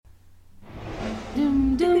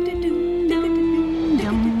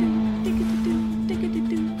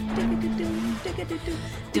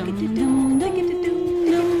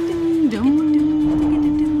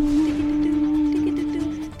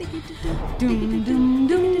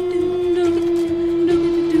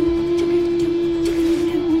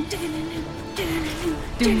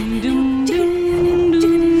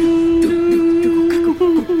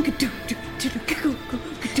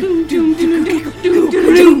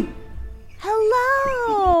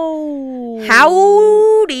Hello.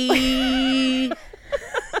 Howdy.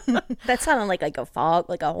 That sounded like a fog,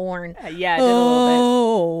 like a horn. Yeah, it did a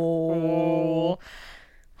little bit. Oh.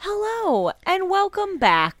 Hello, and welcome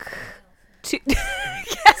back to...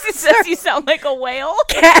 Cassie says you sound like a whale.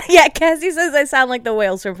 Yeah, Cassie says I sound like the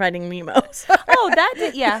whales from Finding Nemo.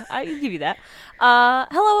 Yeah, I can give you that.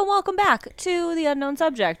 Hello, and welcome back to The Unknown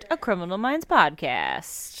Subject, a Criminal Minds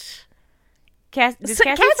podcast. Cassie's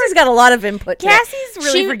got a lot of input to Cassie's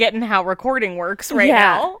really forgetting how recording works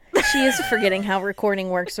now. She is forgetting how recording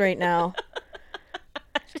works right now.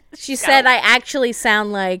 She said I actually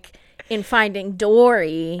sound like in Finding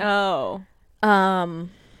Dory. Oh.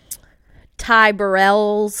 Ty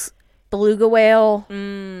Burrell's beluga whale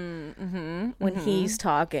when he's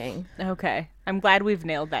talking. Okay. I'm glad we've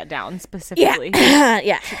nailed that down specifically.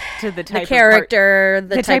 Yeah. To the type the character,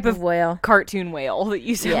 the type of whale. Cartoon whale that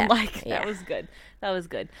you sound like. Yeah. That was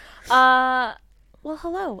good. Well,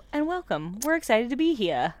 hello and welcome. We're excited to be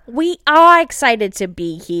here. We are excited to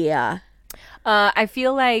be here. I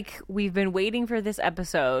feel like we've been waiting for this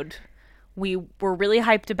episode. We were really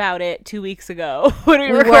hyped about it 2 weeks ago when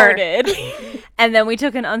we recorded. And then we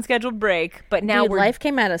took an unscheduled break. But now life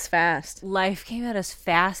came at us fast. Life came at us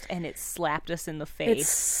fast and it slapped us in the face. It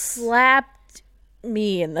slapped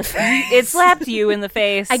me in the face. It slapped you in the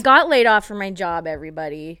face. I got laid off from my job,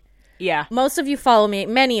 everybody. Yeah. Most of you follow me.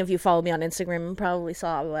 Many of you follow me on Instagram and probably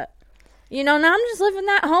saw, but... now I'm just living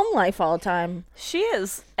that home life all the time. She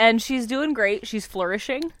is. And she's doing great. She's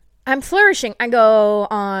flourishing. I'm flourishing. I go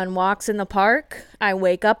on walks in the park. I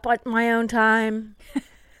wake up at my own time.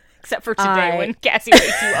 Except for today when Cassie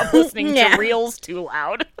wakes you up listening to reels too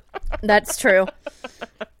loud. That's true.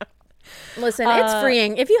 Listen, it's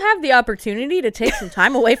freeing. If you have the opportunity to take some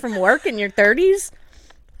time away from work in your 30s,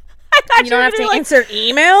 you don't have to answer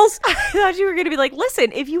emails. I thought you were going to be like,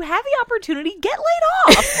 listen, if you have the opportunity, get laid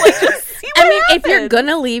off. Just see what happens. If you're going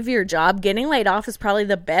to leave your job, getting laid off is probably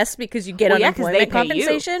the best because you get unemployment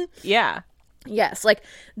compensation. Yeah. Yes.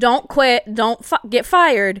 Don't quit. Don't get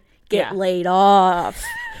fired. Get laid off.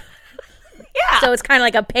 Yeah. So it's kind of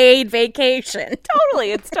like a paid vacation.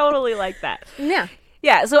 Totally. It's totally like that. Yeah.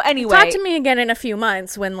 Yeah. So anyway. Talk to me again in a few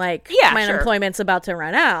months when my unemployment's about to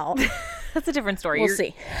run out. That's a different story. We'll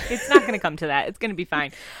see. It's not going to come to that. It's going to be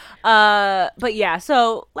fine. But yeah,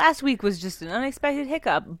 so last week was just an unexpected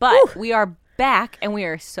hiccup, but we are back and we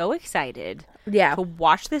are so excited to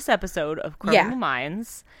watch this episode of Criminal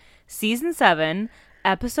Minds, Season 7,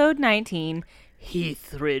 Episode 19,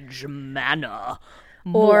 Heathridge Manor.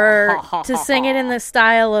 Or to sing it in the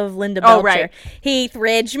style of Linda Belcher. Oh, right.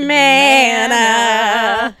 Heathridge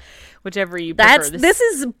Manor. Whichever you prefer. This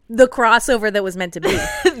is the crossover that was meant to be.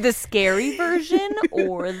 The scary version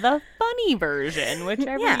or the funny version,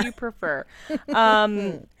 whichever you prefer.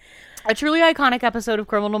 A truly iconic episode of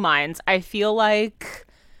Criminal Minds. I feel like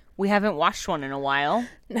we haven't watched one in a while.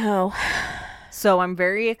 No. So I'm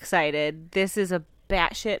very excited. This is a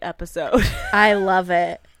batshit episode. I love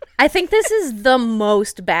it. I think this is the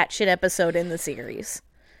most batshit episode in the series.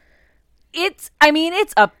 It's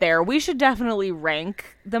up there. We should definitely rank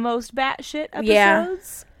the most batshit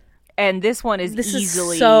episodes. Yeah. And this one is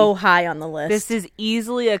easily so high on the list. This is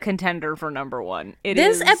easily a contender for number one.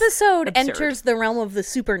 This episode enters the realm of the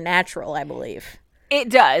supernatural, I believe. It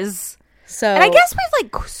does. So, and I guess we've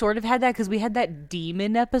sort of had that because we had that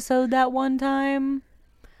demon episode that one time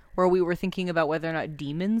where we were thinking about whether or not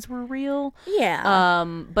demons were real. Yeah.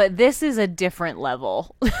 But this is a different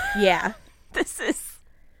level. Yeah. This is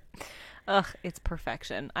it's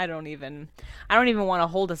perfection. I don't even want to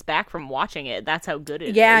hold us back from watching it. That's how good it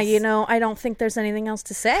is. Yeah, I don't think there's anything else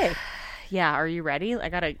to say. Yeah, are you ready?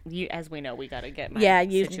 As we know, we gotta get my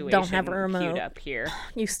you situation don't have a remote queued up here.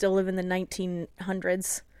 You still live in the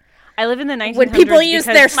 1900s. I live in the 1900s when people use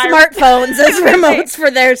their smartphones as remotes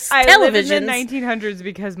for their televisions. I live in the 1900s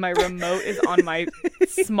because my remote is on my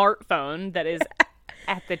smartphone that is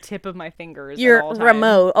at the tip of my fingers. Your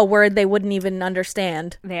remote, a word they wouldn't even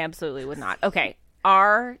understand. They absolutely would not. Okay,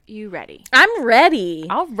 are you ready? I'm ready.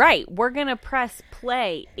 All right, we're gonna press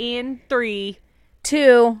play in 3,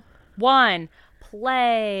 2, 1.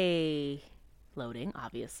 Play. Loading,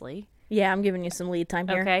 obviously. Yeah, I'm giving you some lead time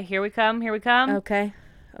here. Okay, here we come. Okay.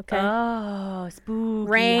 Okay. Oh, spooky.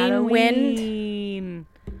 Rain, Halloween. wind.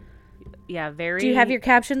 Yeah, very. Do you have your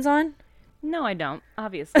captions on? No, I don't.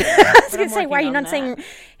 Obviously. I was going to say, why are you not saying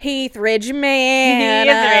Heath Ridgman,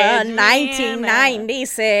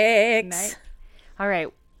 1996? All right.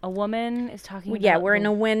 A woman is talking about... Yeah, we're in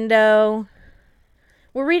a window.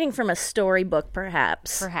 We're reading from a storybook,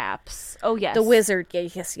 perhaps. Oh, yes. The Wizard.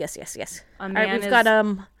 Yes. A man All right, we've got,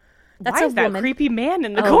 that's why a is that woman. creepy man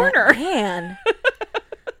in the corner? Man.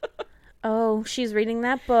 Oh, she's reading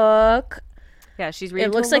that book. Yeah, she's reading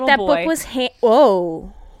It looks to a like that little boy. book was...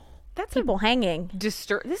 Whoa. That's people hanging. This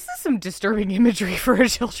is some disturbing imagery for a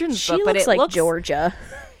children's book. She but looks it like looks... Georgia.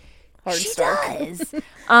 She does.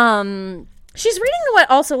 She's reading what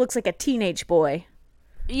also looks like a teenage boy.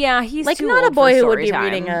 Yeah, he's like too not old a boy for who would be story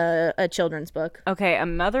reading time. a children's book. Okay,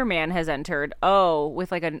 another man has entered. Oh,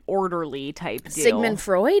 with like an orderly type deal. Sigmund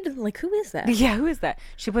Freud? Like, who is that? Yeah, who is that?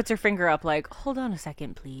 She puts her finger up like, hold on a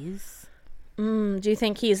second, please. Do you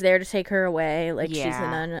think he's there to take her away? Like she's in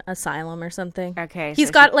Yeah. an asylum or something? Okay.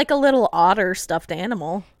 He's got like a little otter stuffed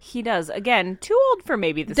animal. He does. Again, too old for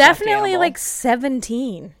maybe the Definitely stuffed animal. like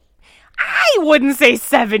 17. I wouldn't say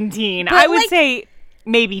 17. But I would like- say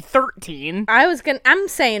maybe 13. I'm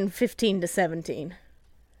saying 15 to 17.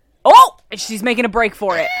 Oh! She's making a break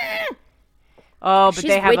for it. Oh, but She's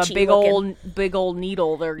they have a witchy big looking. old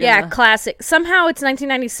needle. They're gonna... Yeah, classic. Somehow it's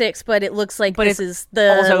 1996, but it looks like this is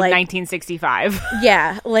the also like 1965.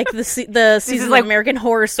 yeah, like the season like- of American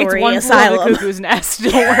Horror Story It's one asylum. Flew Over the Cuckoo's Nest.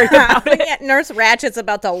 Don't worry about it. Yeah, Nurse Ratchet's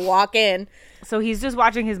about to walk in. So he's just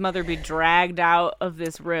watching his mother be dragged out of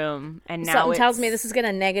this room, and now Something tells me this is going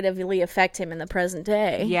to negatively affect him in the present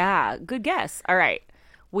day. Yeah, good guess. All right,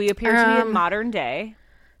 we appear to be in modern day.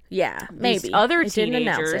 Yeah, maybe. These other They didn't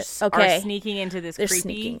announce teenagers it. Okay. are sneaking into this They're creepy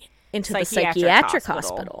sneaking into the psychiatric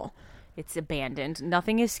hospital. It's abandoned.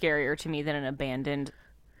 Nothing is scarier to me than an abandoned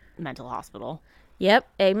mental hospital. Yep,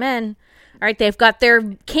 amen. All right, they've got their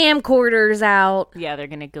camcorders out. Yeah, they're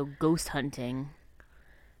gonna go ghost hunting.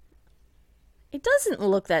 It doesn't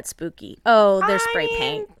look that spooky. Oh, they're spray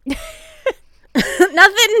paint.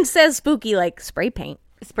 Nothing says spooky like spray paint.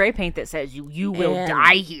 Spray paint that says you will And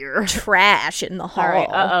die here. Trash in the hall.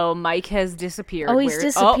 All right. Mike has disappeared. Oh, he's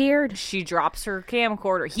disappeared? She drops her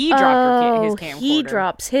camcorder. He dropped his camcorder. He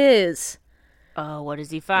drops his. Oh, what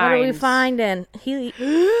does he find? What are we finding? He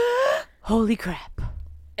Holy crap.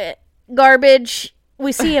 garbage.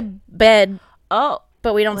 We see a bed, Oh.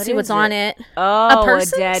 but we don't see what's on it. Oh, A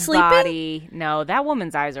person dead sleeping? body. No, that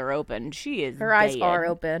woman's eyes are open. She is Her eyes dead. are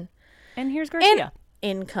open. And here's Garcia.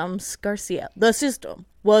 In comes Garcia. The system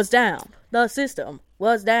was down. The system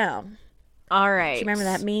was down. All right. Do you remember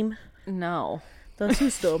that meme? No. The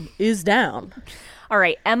system is down. All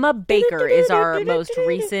right. Emma Baker is our most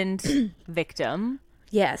recent victim.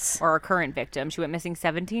 Yes. Or our current victim. She went missing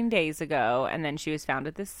 17 days ago, and then she was found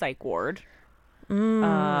at this psych ward. In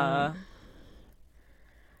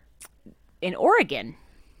Oregon.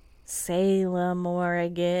 Salem,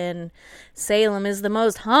 Oregon. Salem is the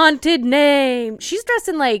most haunted name. She's dressed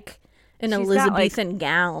in like an Elizabethan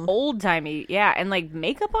gown. Old-timey, yeah, and like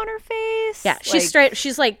makeup on her face. Yeah, she's straight.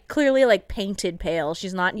 She's like clearly like painted pale.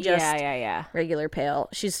 She's not just yeah. regular pale.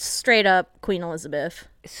 She's straight up Queen Elizabeth.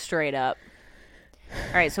 Straight up.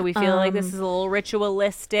 All right, so we feel like this is a little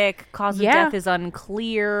ritualistic. Cause of death is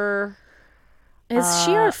unclear. Is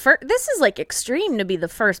she our first? This is like extreme to be the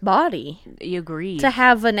first body. You agree. To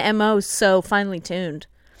have an MO so finely tuned.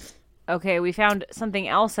 Okay, we found something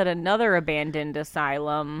else at another abandoned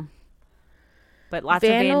asylum. But lots of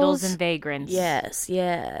vandals and vagrants. Yes.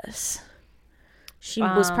 She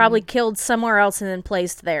was probably killed somewhere else and then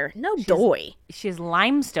placed there. No doy. She has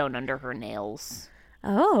limestone under her nails.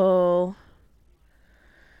 Oh.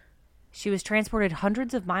 She was transported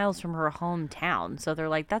hundreds of miles from her hometown. So they're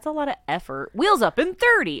like, that's a lot of effort. Wheels up in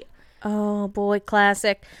 30. Oh, boy,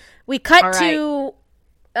 classic. We cut to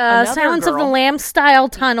Silence of the girl. Lambs style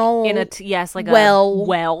tunnel. In a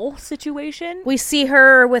well situation. We see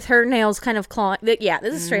her with her nails kind of clawing. Yeah,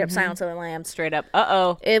 this is straight up Silence of the Lambs. Straight up.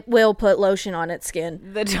 Uh-oh. It will put lotion on its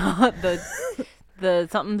skin. The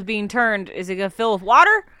something's being turned. Is it going to fill with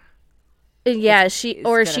water? Yeah, is she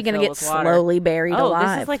gonna get slowly buried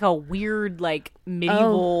alive? This is like a weird, like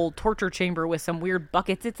medieval torture chamber with some weird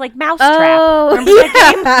buckets. It's like Mousetrap. Remember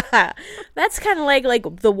that game? That's kind of like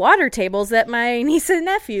the water tables that my niece and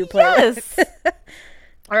nephew play. Yes.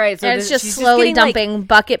 All right, so and it's just slowly dumping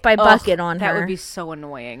bucket by bucket on her. That would be so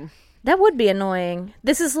annoying. That would be annoying.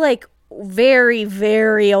 This is like very,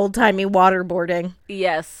 very old timey waterboarding.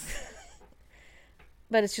 Yes.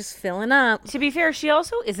 but it's just filling up. To be fair, she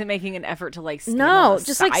also isn't making an effort to like stand on the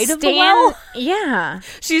just side like of the well. Yeah,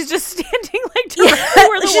 she's just standing like directly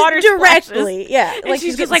where the water directly. splashes. Yeah, like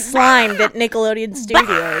she's just like slimed at Nickelodeon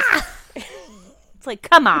Studios. It's like,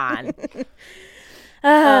 come on.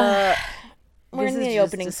 We're in the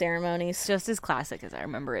opening ceremonies. Just as classic as I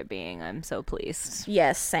remember it being. I'm so pleased.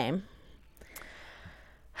 Yes, same.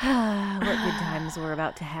 What good times we're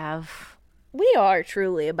about to have. We are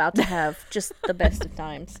truly about to have just the best of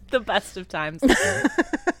times. The best of times.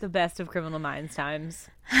 The best of Criminal Minds times.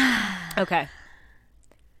 Okay.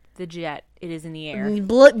 The jet. It is in the air.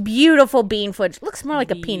 Beautiful bean footage. Looks more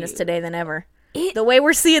like a penis today than ever. The way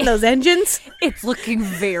we're seeing those engines. It's looking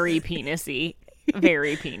very penisy.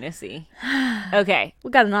 Very penisy. Okay.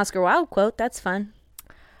 We got an Oscar Wilde quote. That's fun.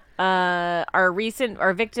 Our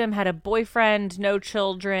victim had a boyfriend, no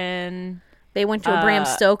children. They went to a Bram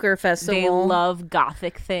Stoker festival. They love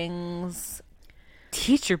gothic things.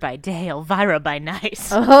 Teacher by day, Elvira by night.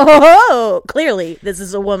 Oh, clearly this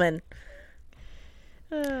is a woman.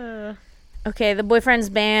 Okay, the boyfriend's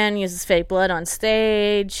band uses fake blood on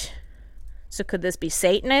stage. So could this be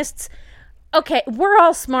Satanists? Okay, we're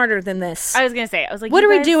all smarter than this. I was going to say, what are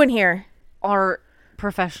we doing here? Are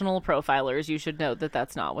professional profilers. You should know that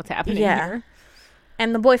that's not what's happening here.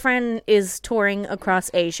 And the boyfriend is touring across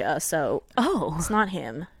Asia, so it's not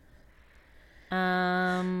him.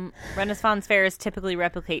 Renaissance fairs typically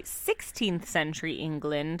replicate 16th century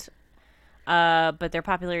England, but their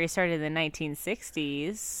popularity started in the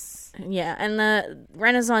 1960s. Yeah, and the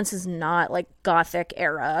Renaissance is not like Gothic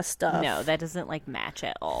era stuff. No, that doesn't like match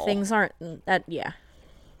at all. Things aren't that. Yeah.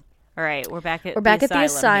 All right, we're back at the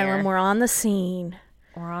asylum. Here. We're on the scene.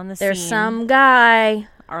 There's There's some guy.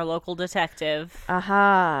 Our local detective.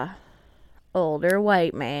 Aha. Older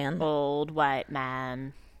white man. Old white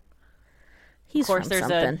man. He's of course, there's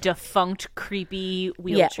a defunct, creepy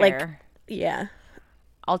wheelchair. Yeah.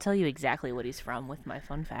 I'll tell you exactly what he's from with my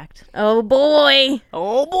fun fact. Oh, boy.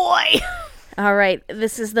 Oh, boy. All right.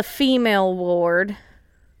 This is the female ward.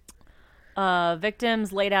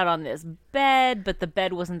 Victims laid out on this bed, but the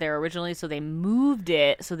bed wasn't there originally, so they moved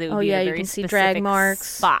it so they would be a very specific drag marks.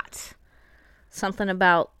 Spot. Something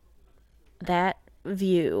about that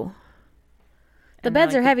view. The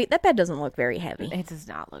beds are heavy. That bed doesn't look very heavy. It does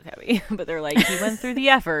not look heavy, but they're like, he went through the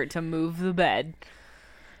effort to move the bed.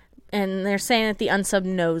 And they're saying that the unsub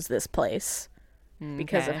knows this place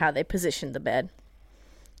because of how they positioned the bed.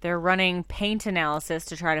 They're running paint analysis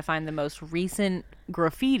to try to find the most recent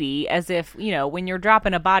graffiti, as if, when you're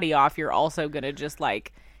dropping a body off, you're also going to just,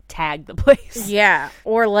 tag the place. Yeah,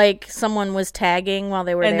 or, someone was tagging while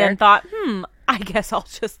they were there. And then thought, I guess I'll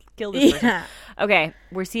just kill this person. Okay,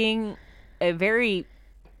 we're seeing a very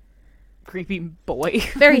creepy boy.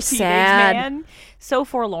 Very sad. Man. So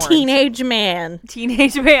forlorn. Teenage man.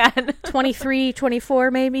 23,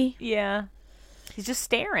 24 maybe? Yeah. He's just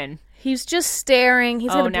staring. He's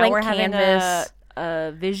got a blank we're canvas. Having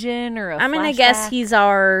a vision or a flashback. I'm going to guess he's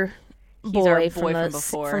our boy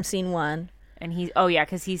from scene 1. And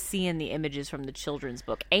because he's seeing the images from the children's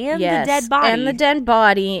book. And the dead body. And the dead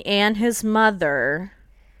body and his mother.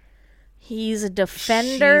 He's a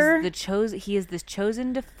defender. He is the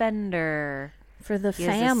chosen defender for the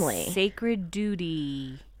family. Has a sacred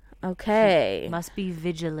duty. Okay. He must be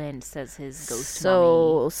vigilant, says his ghost mommy.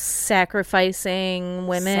 So sacrificing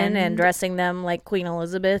women and dressing them like Queen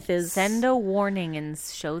Elizabeth is... Send a warning and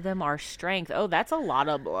show them our strength. Oh, that's a lot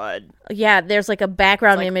of blood. Yeah, there's a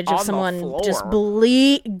background image of someone just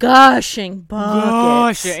gushing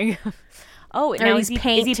buckets. Oh, now is he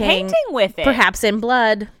painting with it? Perhaps in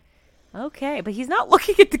blood. Okay, but he's not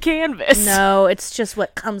looking at the canvas. No, it's just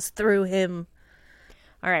what comes through him.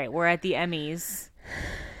 All right, we're at the Emmys.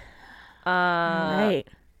 Right.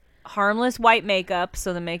 Harmless white makeup,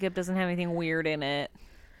 so the makeup doesn't have anything weird in it.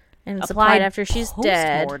 And it's applied after she's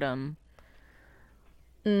dead. Post-mortem.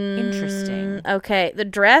 Interesting. Okay, the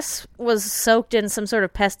dress was soaked in some sort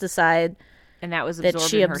of pesticide. And that was that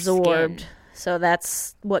she absorbed. Skin. So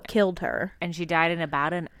that's what killed her. And she died in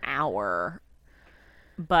about an hour.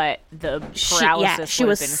 But the paralysis she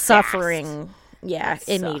was suffering. Fast. Yeah,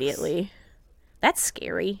 immediately. That's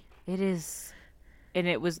scary. It is. And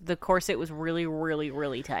the corset was really, really,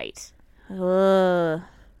 really tight. Ugh.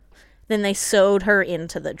 Then they sewed her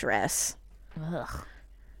into the dress. Ugh.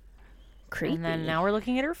 Creepy. And then now we're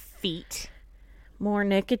looking at her feet. More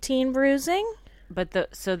nicotine bruising.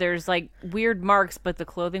 So there's weird marks, but the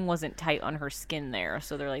clothing wasn't tight on her skin there.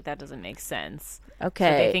 So they're like, that doesn't make sense. Okay.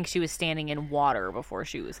 So they think she was standing in water before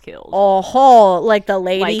she was killed. Oh, like the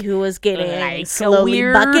lady who was getting slowly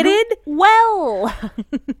bucketed? Well.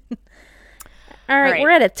 All right, we're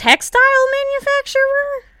at a textile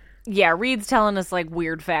manufacturer? Yeah, Reed's telling us, like,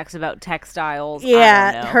 weird facts about textiles.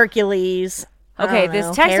 Yeah, Hercules. Okay,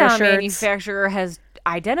 this textile manufacturer has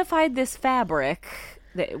identified this fabric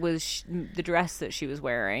that was the dress that she was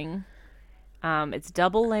wearing. It's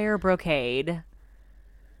double layer brocade,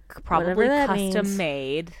 probably custom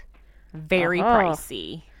made, very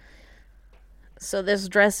pricey. So this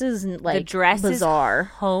dress is like the dress bizarre.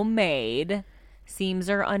 Is homemade. Seams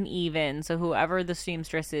are uneven, so whoever the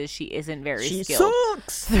seamstress is, she isn't very skilled. She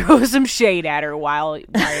sucks. Throw some shade at her while you're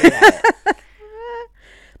at it.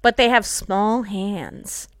 But they have small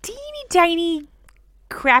hands. Teeny tiny,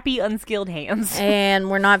 crappy, unskilled hands. And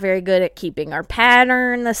we're not very good at keeping our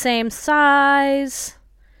pattern the same size.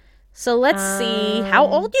 So let's see how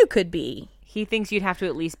old you could be. He thinks you'd have to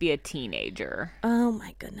at least be a teenager. Oh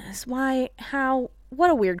my goodness. Why? How? What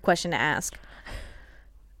a weird question to ask.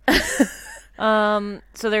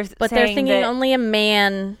 So they're thinking that only a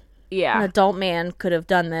man, an adult man, could have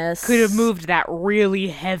done this. Could have moved that really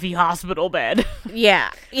heavy hospital bed.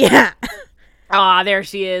 Yeah. Ah, there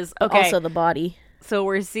she is. Okay. Also the body. So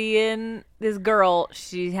we're seeing this girl.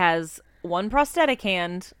 She has one prosthetic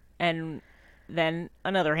hand and then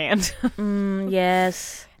another hand.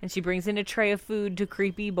 Yes. And she brings in a tray of food to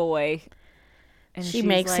creepy boy. And she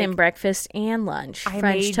makes him breakfast and lunch.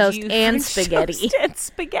 French toast and spaghetti.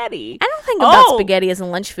 I don't think about spaghetti as a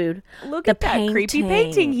lunch food. Look at that creepy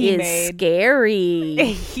painting he made.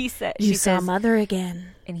 Scary. She saw says, mother again.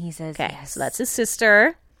 And he says, okay, yes. So that's his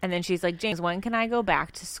sister. And then she's like, James, when can I go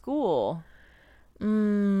back to school?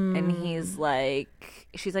 And she's like,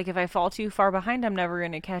 if I fall too far behind, I'm never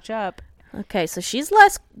going to catch up. Okay, so she's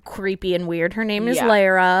less creepy and weird. Her name is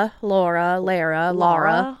Laura.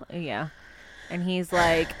 Yeah. And he's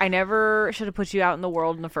like, I never should have put you out in the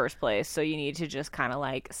world in the first place, so you need to just kind of,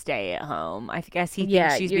 like, stay at home. I guess he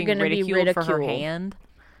thinks she's being ridiculed for her hand.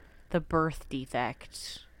 The birth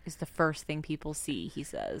defect is the first thing people see, he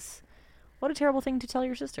says. What a terrible thing to tell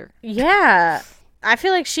your sister. Yeah. I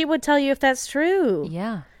feel like she would tell you if that's true.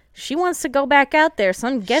 Yeah. She wants to go back out there, so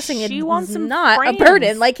I'm guessing it's not friends. A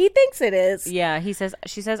burden like he thinks it is. Yeah, she says,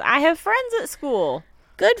 I have friends at school.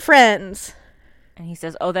 Good friends. And he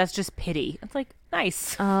says, oh, that's just pity. It's like,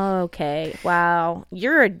 nice. Oh, okay. Wow.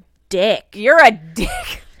 You're a dick. You're a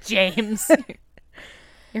dick, James.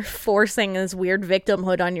 You're forcing this weird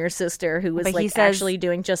victimhood on your sister who was actually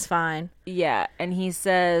doing just fine. Yeah. And he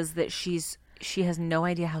says that she has no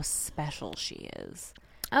idea how special she is.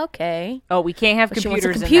 Okay. Oh, we can't have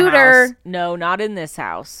computers in the house. No, not in this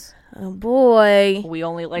house. Oh, boy. We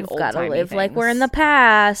only like old-timey things. Gotta live things. like we're in the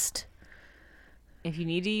past. If you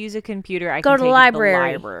need to use a computer, I go can to take the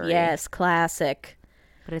library. You to the library. Yes, classic.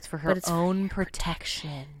 But it's for her own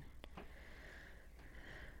protection.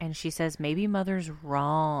 And she says, maybe mother's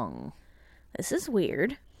wrong. This is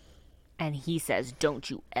weird. And he says, don't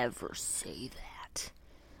you ever say that.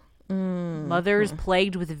 Mother's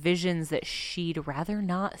plagued with visions that she'd rather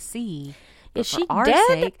not see. Is she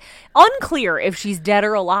dead? Unclear if she's dead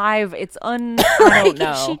or alive. It's I don't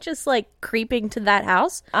know. Is she just like creeping to that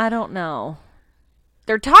house? I don't know.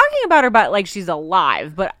 They're talking about her like she's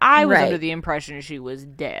alive, but I was under the impression she was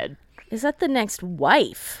dead. Is that the next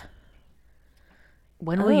wife?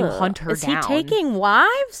 When will you hunt her down? Is he taking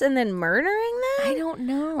wives and then murdering them? I don't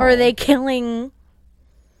know. Or are they killing?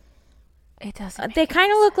 It doesn't. They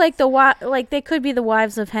kind of look like they could be the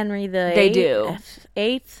wives of Henry the They do.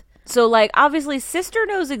 Eighth. So, like, obviously, sister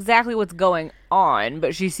knows exactly what's going on,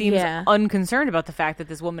 but she seems unconcerned about the fact that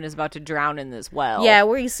this woman is about to drown in this well. Yeah,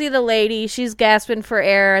 where you see the lady, she's gasping for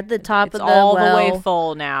air at the top of the well. It's all the way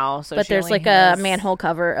full now. So but there's like a manhole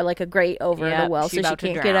cover, or like a grate over the well, so she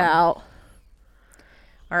can't get out.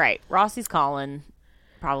 All right, Rossi's calling.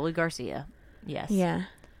 Probably Garcia. Yes. Yeah.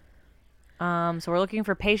 So we're looking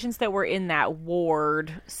for patients that were in that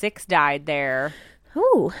ward. 6 died there.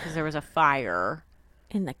 Ooh. Because there was a fire.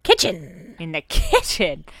 In the kitchen.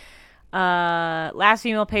 Last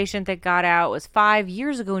female patient that got out was 5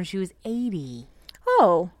 years ago and she was 80.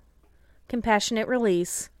 Oh. Compassionate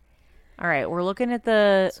release. All right, we're looking at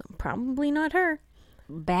the... So probably not her.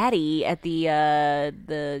 Baddie at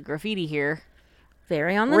the graffiti here.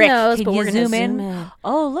 Very on the Rick, nose, but we're going to zoom in.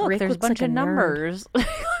 Oh, look, Rick there's a bunch of numbers.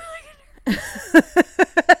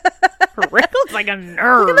 Rick looks like a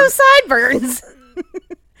nerd. Look at those sideburns.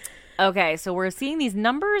 Okay, so we're seeing these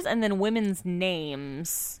numbers and then women's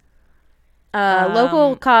names.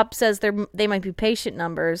 Local cop says they might be patient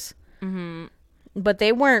numbers. Mm-hmm. But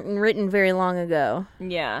they weren't written very long ago.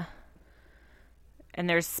 Yeah. And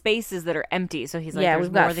there's spaces that are empty, so he's like, yeah, there's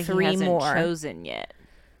we've got more that 3 he hasn't more chosen yet.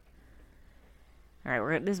 All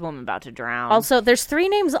right, this woman about to drown. Also, there's 3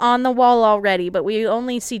 names on the wall already, but we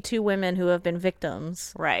only see 2 women who have been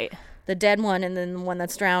victims. Right. The dead one and then the one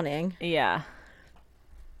that's drowning. Yeah.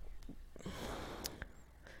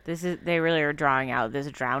 They really are drawing out this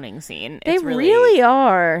drowning scene. They really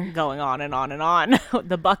are. Going on and on and on.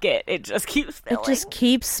 The bucket, it just keeps spilling. It just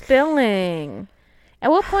keeps spilling.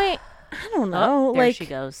 At what point, I don't know. Oh, there she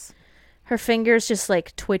goes. Her fingers just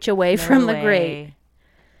like twitch away from the grate.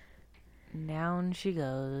 Down she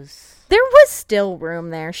goes. There was still room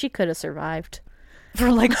there. She could have survived. For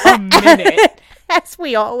like a minute. As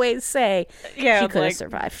we always say. Yeah, she could have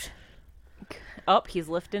survived. Oh, he's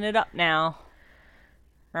lifting it up now.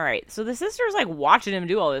 All right. So the sister's like watching him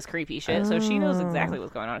do all this creepy shit. So she knows exactly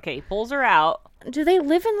what's going on. Okay, he pulls her out. Do they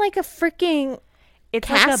live in like a freaking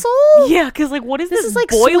castle? Yeah, because like what is this? This is like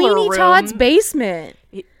boiler Sweeney room? Todd's basement.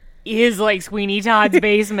 It is like Sweeney Todd's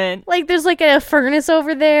basement. Like there's like a furnace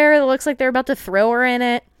over there. It looks like they're about to throw her in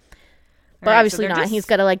it. But obviously not. He's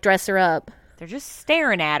got to like dress her up. They're just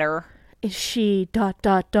staring at her. Is she ...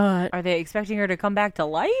 Are they expecting her to come back to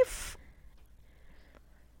life?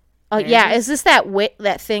 Oh yeah, is this that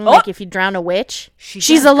thing like if you drown a witch?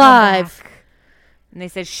 She's alive. And they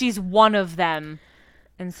said she's one of them.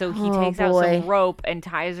 And so he takes out some rope and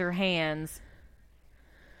ties her hands.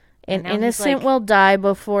 An innocent will die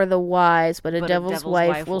before the wise, but a devil's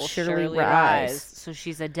wife will surely rise. So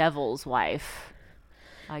she's a devil's wife,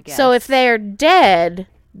 I guess. So if they're dead,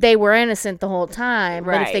 they were innocent the whole time.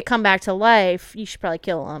 Right. But if they come back to life, you should probably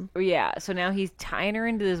kill them. Yeah, so now he's tying her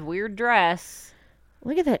into this weird dress.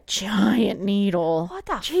 Look at that giant needle. What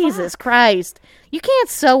the Jesus Christ. You can't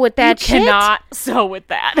sew with that shit. You cannot sew with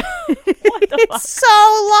that. What the fuck? It's so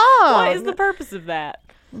long. What is the purpose of that?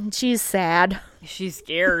 She's sad. She's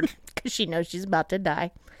scared. Because she knows she's about to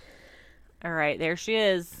die. All right, there she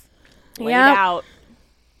is. Laid out.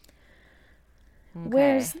 Okay.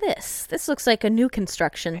 Where's this? This looks like a new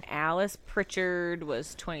construction. Alice Pritchard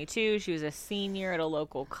was 22. She was a senior at a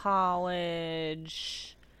local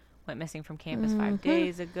college. Went missing from campus 5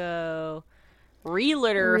 days ago.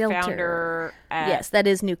 Realtor found her at... Yes, that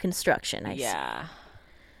is new construction. I see. Yeah.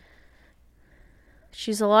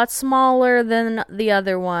 She's a lot smaller than the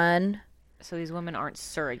other one. So these women aren't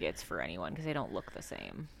surrogates for anyone because they don't look the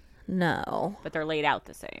same. No. But they're laid out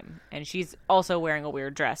the same. And she's also wearing a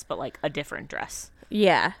weird dress, but like a different dress.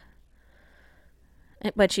 Yeah.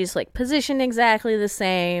 But she's like positioned exactly the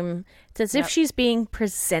same. It's as if she's being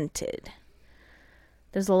presented.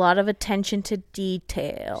 There's a lot of attention to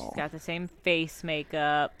detail. She's got the same face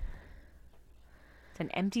makeup. It's an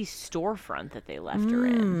empty storefront that they left her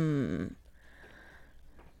in.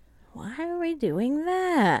 Why are we doing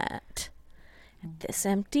that? This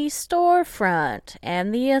empty storefront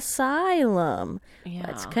and the asylum. Yeah.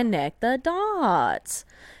 Let's connect the dots.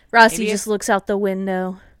 Rossi just looks out the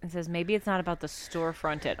window. It says maybe it's not about the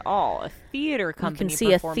storefront at all. A theater company you can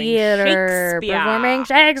see a theater performing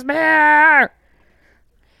Shakespeare.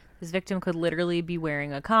 This victim could literally be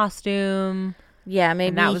wearing a costume. Yeah,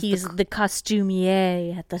 maybe he's the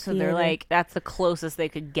costumier at the theater. So they're like, that's the closest they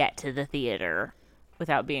could get to the theater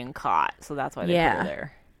without being caught. So that's why they put her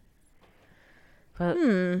there. But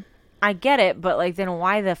I get it, but like, then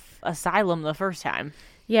why the asylum the first time?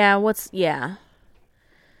 Yeah,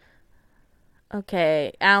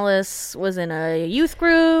 Okay, Alice was in a youth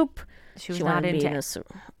group. She was not into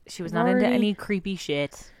any creepy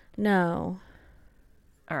shit. No.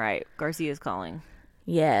 All right, Garcia's calling.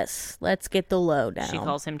 Yes, let's get the lowdown. She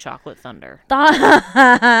calls him Chocolate Thunder.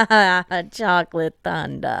 Chocolate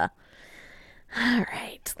Thunder. All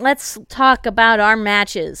right, let's talk about our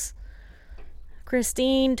matches.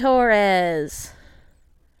 Christine Torres.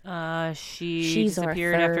 She's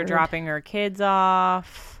disappeared after dropping her kids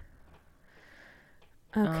off.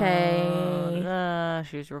 Okay.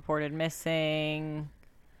 She was reported missing.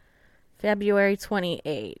 February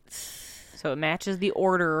 28th. So it matches the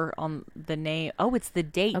order on the name. Oh, it's the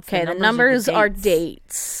dates. Okay, the numbers are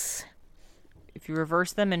dates. If you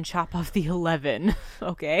reverse them and chop off the 11.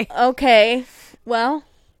 Okay. Okay. Well.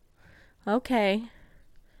 Okay.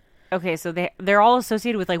 Okay, so they're all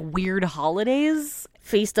associated with like weird holidays.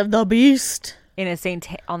 Feast of the Beast.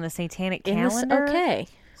 On the satanic calendar. Okay.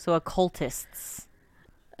 So occultists.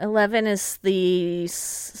 11 is the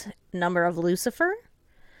number of Lucifer.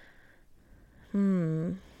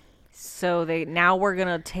 So now we're going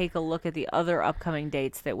to take a look at the other upcoming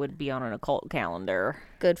dates that would be on an occult calendar.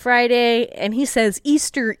 Good Friday, and he says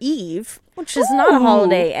Easter Eve, which is not a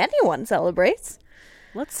holiday anyone celebrates.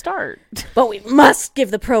 Let's start. But we must give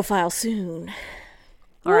the profile soon.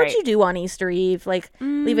 What would you do on Easter Eve? Like,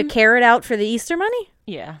 leave a carrot out for the Easter money?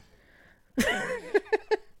 Yeah.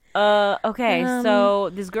 Okay, so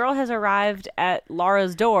this girl has arrived at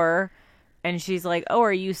Laura's door, and she's like, "Oh,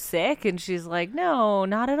 are you sick?" And she's like, "No,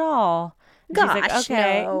 not at all." And she's like,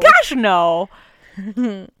 "Okay, no. Gosh, no."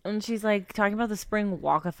 And she's like talking about the spring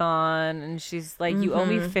walkathon, and she's like, "You owe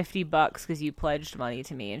me $50 because you pledged money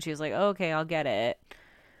to me." And she's like, oh, "Okay, I'll get it."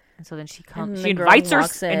 And so then she comes. She invites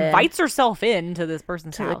herself into this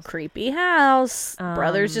person's house. To a creepy house.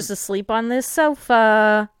 Brother's just asleep on this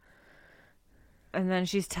sofa. And then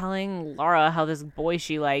she's telling Laura how this boy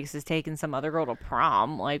she likes is taking some other girl to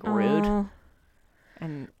prom. Like, rude.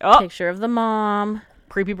 And picture of the mom.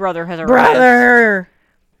 Creepy brother has arrived. Brother.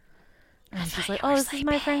 And she's like, "Oh, this is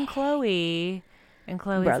my friend Chloe." And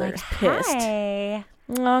Chloe's like, pissed. "Hi."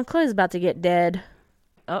 Oh, Chloe's about to get dead.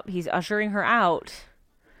 Oh, he's ushering her out.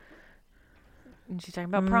 And she's talking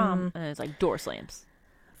about prom. And it's like door slams.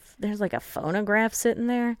 There's like a phonograph sitting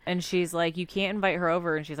there. And she's like, "You can't invite her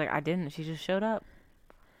over." And she's like, "I didn't. She just showed up."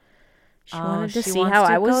 She wanted to see how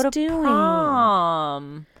I was doing.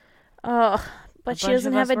 Prom. Oh, but she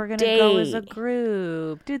doesn't have a date. We're gonna go as a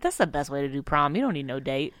group. Dude, that's the best way to do prom. You don't need no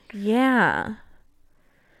date. Yeah.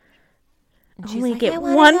 Only get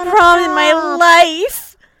one prom in my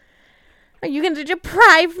life. Are you going to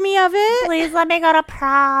deprive me of it? Please let me go to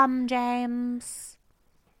prom, James.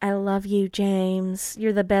 I love you, James.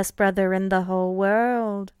 You're the best brother in the whole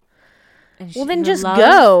world. Well, then just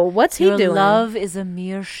go. What's he doing? Your love is a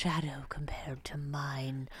mere shadow compared to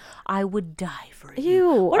mine. I would die for you.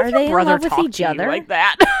 Ew, what if your brother in love with each other like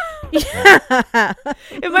that? Yeah.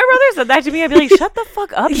 If my brother said that to me, I'd be like, "Shut the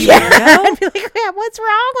fuck up, you weirdo." I'd be like, "Yeah, what's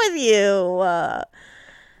wrong with you?"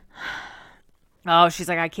 Oh, she's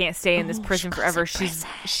like, "I can't stay in this prison forever."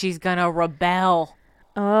 She's gonna rebel.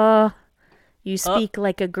 You speak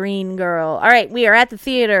like a green girl. All right, we are at the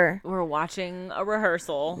theater. We're watching a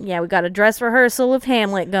rehearsal. Yeah, we got a dress rehearsal of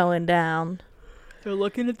Hamlet going down. They're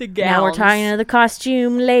looking at the gowns. Now we're talking to the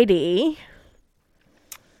costume lady.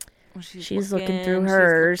 She's looking through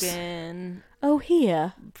hers. Oh,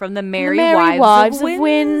 here. From the Merry Wives of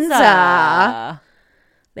Windsor.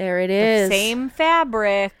 There it is. The same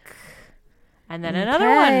fabric. And then another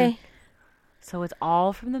one. So it's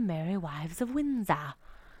all from the Merry Wives of Windsor.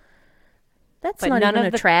 That's not even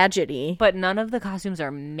a tragedy. But none of the costumes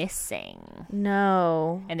are missing.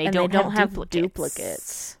 No. And they don't have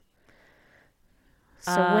duplicates.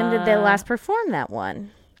 So when did they last perform that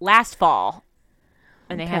one? Last fall.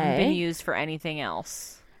 And they haven't been used for anything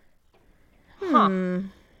else. Huh.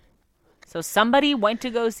 So somebody went to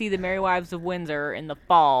go see the Merry Wives of Windsor in the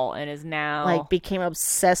fall and is now... became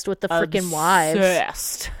obsessed with the freaking wives.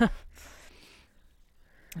 Obsessed.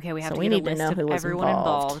 Okay, we have to get a list of everyone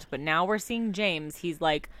involved. But now we're seeing James. He's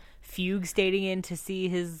fugue stating in to see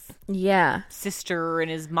his sister and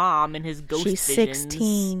his mom and his ghost visions. She's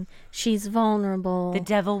 16. She's vulnerable. The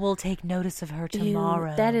devil will take notice of her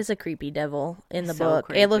tomorrow. Ew, that is a creepy devil in the book.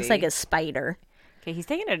 Creepy. It looks like a spider. Okay, he's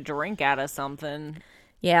taking a drink out of something.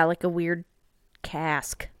 Yeah, like a weird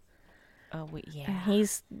cask. Oh, yeah. And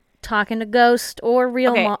he's talking to Ghost or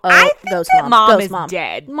real mom. I think Ghost that mom is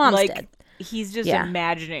dead. Mom's dead. He's just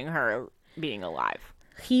imagining her being alive.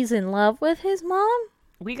 He's in love with his mom?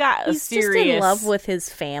 He's just in love with his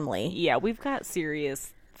family. Yeah, we've got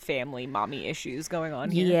serious family mommy issues going on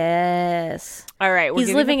here. Yes. All right,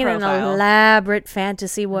 he's living in an elaborate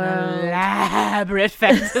fantasy world. Elaborate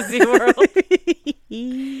fantasy world.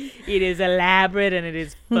 It is elaborate and it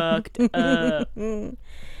is fucked up.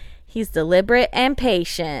 He's deliberate and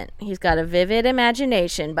patient. He's got a vivid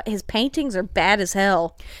imagination, but his paintings are bad as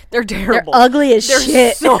hell. They're terrible. They're ugly as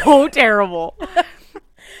shit. They're so terrible.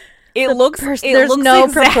 There's no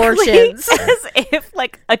proportions. As if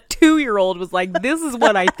a 2-year-old was like, "This is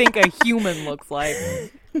what I think a human looks like."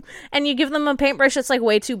 And you give them a paintbrush that's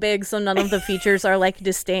way too big, so none of the features are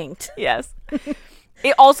distinct. Yes.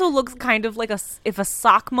 It also looks kind of like if a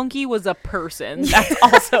sock monkey was a person. That's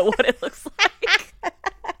also what it looks like.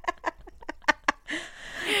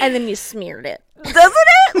 And then you smeared it. Doesn't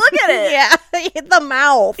it? Look at it. Yeah. The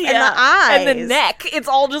mouth and the eyes. And the neck. It's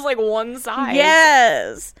all just one side.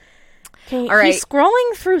 Yes. Okay, all right. He's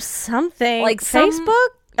scrolling through something. Facebook?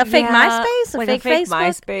 A fake MySpace? A fake Facebook?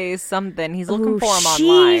 MySpace, something. He's looking for him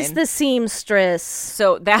online. She's the seamstress.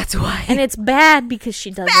 So that's why. And it's bad because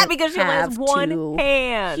she doesn't have she has one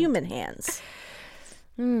hand. Human hands.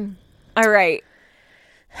 All right.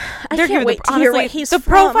 I can't wait to hear what he's from. The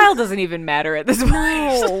profile doesn't even matter at this point.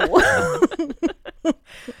 No.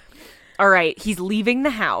 All right. He's leaving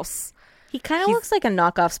the house. He kind of looks like a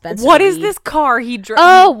knockoff Spencer. What is this car he drives?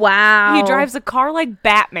 Oh, wow. He drives a car like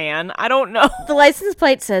Batman. I don't know. The license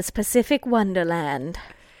plate says Pacific Wonderland.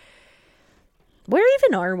 Where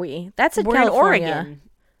even are we? That's in California. In Oregon.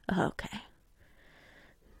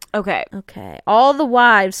 Okay. All the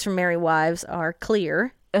wives from Merry Wives are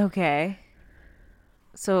clear. Okay.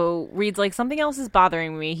 So Reed's like, something else is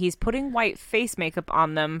bothering me. He's putting white face makeup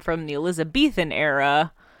on them from the Elizabethan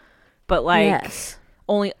era, but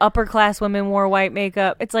only upper class women wore white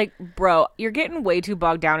makeup. It's like, bro, you're getting way too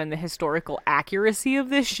bogged down in the historical accuracy of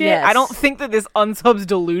this shit. I don't think that this unsub's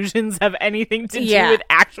delusions have anything to do with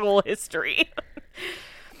actual history.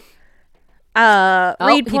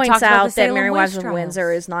 Reed points out that Merry Wives of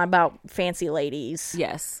Windsor is not about fancy ladies.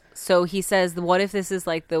 Yes. So he says, what if this is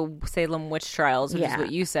like the Salem witch trials, which is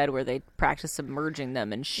what you said, where they practice submerging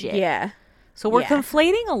them and shit. Yeah. So we're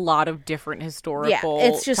conflating a lot of different historical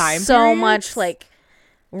it's just time so periods. much like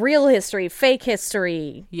real history, fake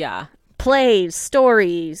history. Yeah. Plays,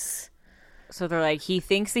 stories. So they're like, he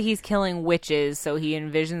thinks that he's killing witches, so he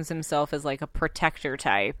envisions himself as like a protector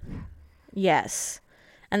type. Yes.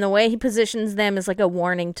 And the way he positions them is like a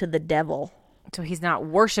warning to the devil. So he's not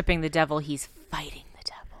worshiping the devil, he's fighting the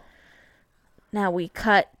devil. Now we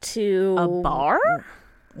cut to... a bar?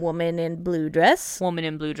 Woman in blue dress. Woman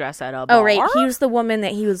in blue dress at a bar? Oh, right. He was the woman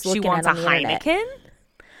that he was looking at on the internet. She wants a Heineken?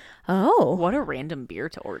 Oh. What a random beer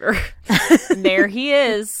to order. And there he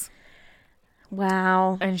is.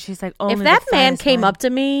 Wow. And she's like, if that man came up to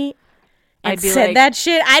me and said like, that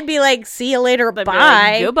shit, I'd be like, see you later, bye.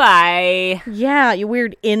 Like, goodbye. Yeah, you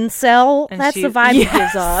weird incel. And that's the vibe he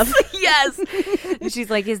gives off. Yes. And she's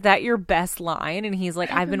like, is that your best line? And he's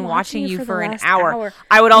like, I've been watching you for an hour.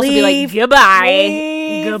 I would also be like, goodbye.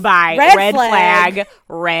 Leave. Goodbye. Red flag.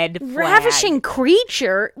 Red flag. Ravishing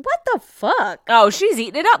creature. What the fuck? Oh, she's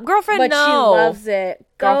eating it up. Girlfriend, but no. She loves it.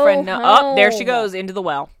 Girlfriend, no. Oh, there she goes into the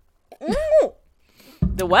well.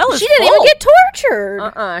 The well is She didn't full. even get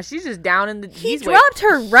tortured. She's just down in the... He dropped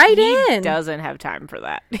her right in. He doesn't have time for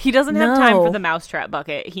that. He doesn't have time for the mousetrap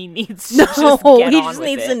bucket. He needs to he just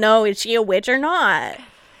needs to know, is she a witch or not?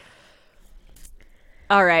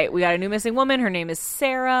 All right, we got a new missing woman. Her name is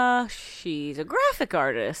Sarah. She's a graphic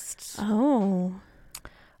artist. Oh.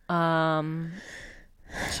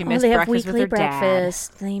 She missed breakfast with her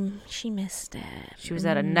breakfast. She missed it. She was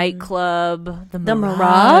at a nightclub, the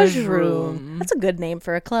Mirage Room. That's a good name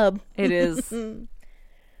for a club. It is.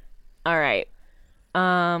 All right.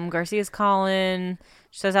 Garcia's calling.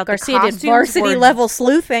 She says out Garcia did varsity level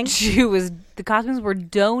sleuthing. The costumes were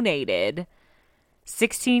donated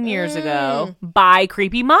 16 years ago by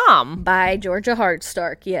Creepy Mom. By Georgia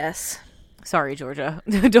Hardstark, yes. Sorry, Georgia.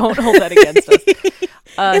 Don't hold that against us.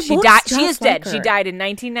 She died. She is dead. Her. She died in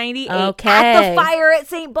 1998 at the fire at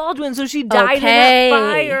St. Baldwin. So she died in that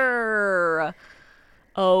fire.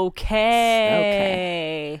 Okay.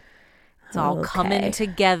 It's all coming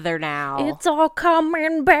together now. It's all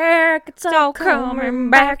coming back. It's all coming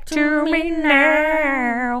back to me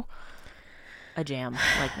now. A jam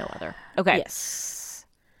like no other. Okay. Yes.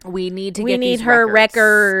 We need to get these her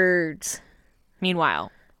records.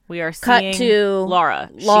 Meanwhile, we are cut seeing to Laura.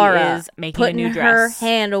 She is making a new dress. Her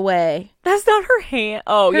hand away. That's not her hand.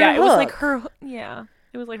 Oh, yeah. Hook. It was like her. Yeah.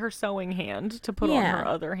 It was like her sewing hand to put on her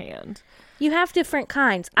other hand. You have different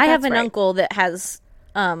kinds. I have an uncle that has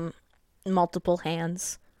multiple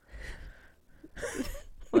hands.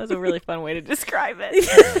 Well, that's a really fun way to describe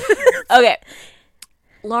it. Okay.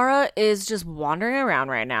 Laura is just wandering around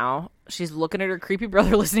right now. She's looking at her creepy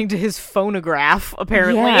brother listening to his phonograph,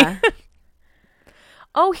 apparently. Yeah.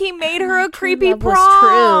 Oh, he made her a creepy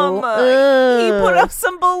prom. He put up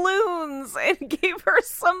some balloons and gave her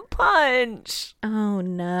some punch. Oh,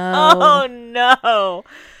 no. Oh, no.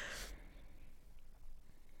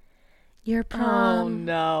 Your prom. Oh,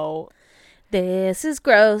 no. This is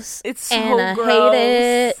gross. It's so and I gross.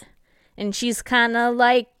 hate it. And she's kind of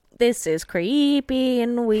like, this is creepy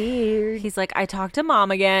and weird. He's like, I talked to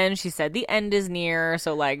Mom again. She said the end is near,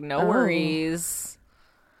 so, like, no worries.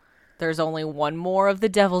 There's only one more of the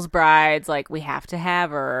Devil's Brides. Like, we have to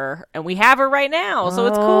have her. And we have her right now, so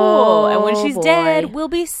it's cool. And when she's dead, we'll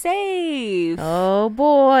be safe. Oh,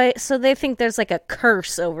 boy. So they think there's, like, a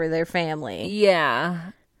curse over their family.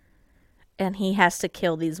 Yeah. And he has to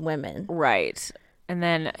kill these women. Right. And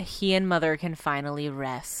then he and Mother can finally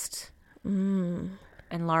rest. And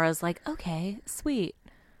Laura's like, okay, sweet.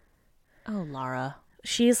 Oh, Laura.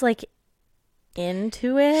 She's like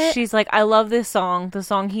into it. She's like, I love this song. The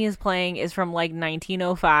song he is playing is from like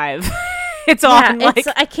 1905. It's on like...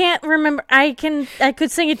 I can't remember. I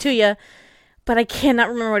could sing it to you, but I cannot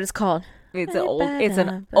remember what it's called. It's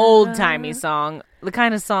an old-timey song. The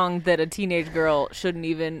kind of song that a teenage girl shouldn't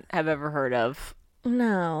even have ever heard of.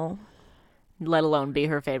 No. Let alone be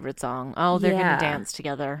her favorite song. Oh, they're going to dance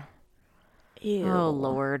together. Ew. Oh,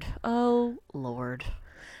 Lord. Oh, Lord.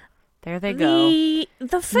 There they go.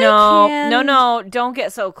 The fake hand. No, don't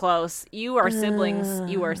get so close. You are siblings.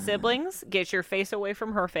 You are siblings. Get your face away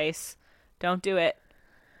from her face. Don't do it.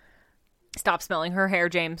 Stop smelling her hair,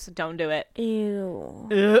 James. Don't do it.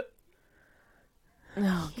 Ew.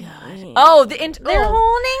 Oh, God. Oh, they're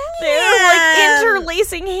holding They're like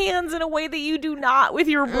interlacing hands in a way that you do not with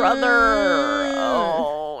your brother.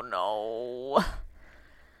 Oh, no.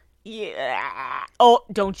 Yeah. Oh,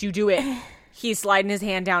 don't you do it. He's sliding his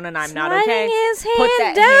hand down and I'm not okay. His hand Put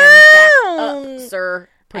that down. hand back up, sir.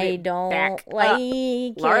 I don't like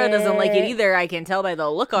it. Laura doesn't like it either. I can tell by the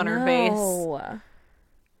look on her face.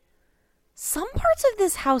 Some parts of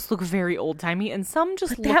this house look very old-timey, and some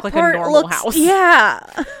just look like a normal house. Yeah.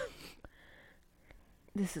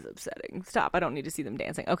 This is upsetting. Stop. I don't need to see them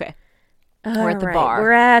dancing. Okay. We're at the bar.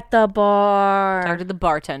 We're at the bar. Talk to the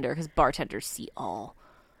bartender, because bartenders see all.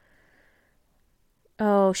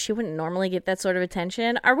 Oh, she wouldn't normally get that sort of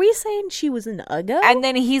attention. Are we saying she was an uggo? And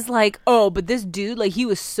then he's like, oh, but this dude, like, he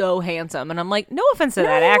was so handsome. And I'm like, no offense to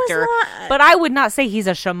that actor, but I would not say he's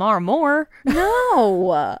a Shamar Moore.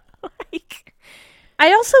 No. Like,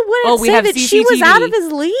 I also wouldn't say that she was out of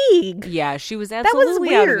his league. Yeah, she was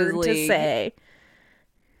absolutely out of his league. That was weird to say.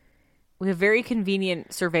 We have very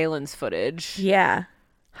convenient surveillance footage. Yeah.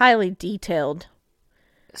 Highly detailed.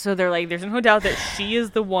 So they're like, there's no doubt that she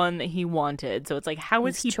is the one that he wanted. So it's like, how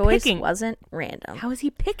is he choice picking? Wasn't random. How is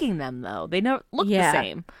he picking them, though? They don't look the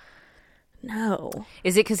same. No.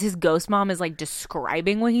 Is it because his ghost mom is like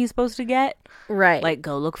describing what he's supposed to get? Right. Like,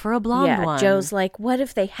 go look for a blonde one. Joe's like, what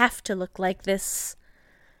if they have to look like this?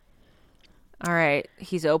 All right.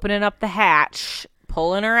 He's opening up the hatch,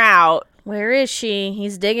 pulling her out. Where is she?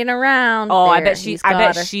 He's digging around. Oh, I bet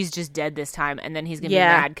she's just dead this time. And then he's going to be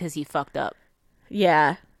mad because he fucked up.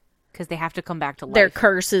 Yeah. Because they have to come back to life. Their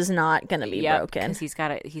curse is not going to be broken.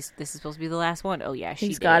 Because this is supposed to be the last one. Oh, yeah,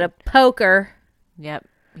 he's got a poker. Yep.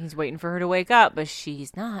 He's waiting for her to wake up, but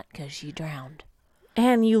she's not because she drowned.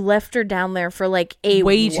 And you left her down there for like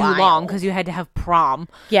way too long because you had to have prom.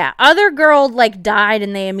 Yeah. Other girl like died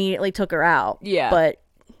and they immediately took her out. Yeah. But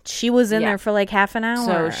she was in there for like half an hour.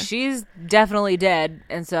 So she's definitely dead.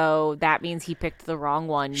 And so that means he picked the wrong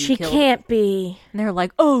one. She can't be. And they're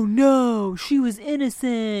like, oh no, she was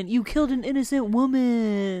innocent. You killed an innocent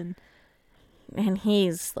woman. And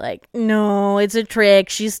he's like, no, it's a trick.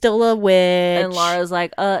 She's still a witch. And Laura's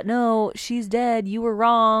like, no, she's dead. You were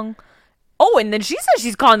wrong. Oh, and then she says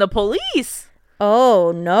she's calling the police.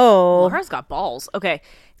 Oh, no. Laura's got balls. Okay.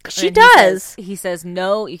 She does. He says,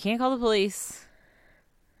 no, you can't call the police.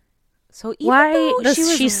 So why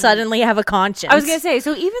does she suddenly have a conscience? I was going to say,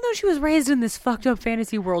 so even though she was raised in this fucked up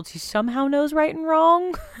fantasy world, she somehow knows right and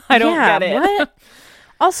wrong? I don't get it. What?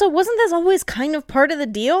 Also, wasn't this always kind of part of the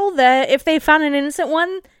deal that if they found an innocent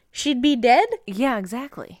one, she'd be dead? Yeah,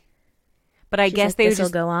 exactly. But I guess they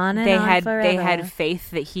just go on and on forever. They had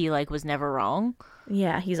faith that he like was never wrong.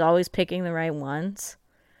 Yeah, he's always picking the right ones.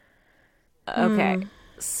 Okay.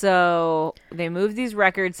 So they moved these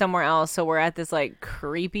records somewhere else. So we're at this like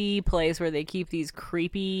creepy place where they keep these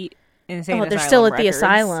creepy insane asylum. They're still at records. The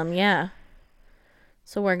asylum, yeah.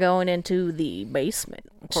 So we're going into the basement.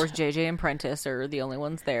 Of course, JJ and Prentice are the only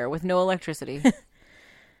ones there with no electricity.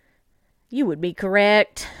 You would be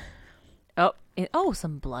correct.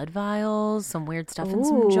 Some blood vials, some weird stuff in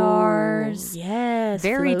some jars. Yes,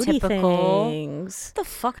 very typical. Things. What the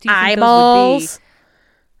fuck do you think eyeballs? Those would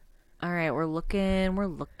be? All right, we're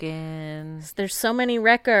looking. There's so many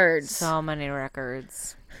records.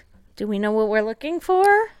 Do we know what we're looking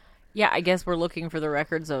for? Yeah, I guess we're looking for the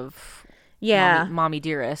records of Mommy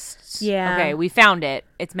Dearest. Yeah. Okay, we found it.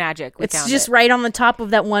 It's magic. It's just right on the top of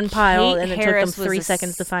that one pile, and it took them 3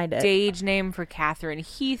 seconds to find it. Stage name for Catherine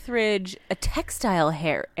Heathridge, a textile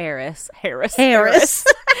heiress. Harris.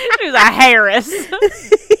 She was a Harris.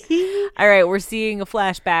 All right, we're seeing a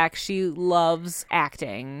flashback. She loves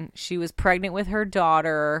acting. She was pregnant with her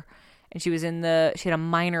daughter, and she had a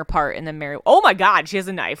minor part in the Mary. Oh my God, she has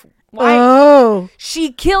a knife. Why? Oh.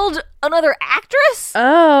 She killed another actress?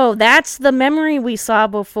 Oh, that's the memory we saw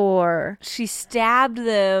before. She stabbed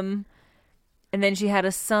them, and then she had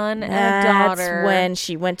a son and a daughter. That's when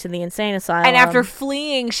she went to the insane asylum. And after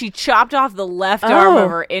fleeing, she chopped off the left arm of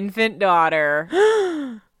her infant daughter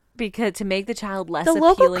to make the child less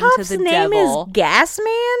appealing to the devil. The local cop's name is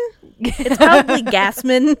Gasman? It's probably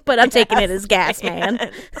Gasman, but I'm taking it as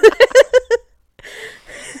Gasman.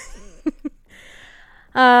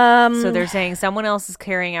 So they're saying someone else is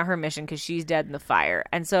carrying out her mission because she's dead in the fire.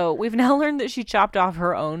 And so we've now learned that she chopped off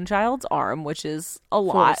her own child's arm, which is a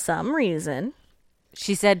lot. For some reason.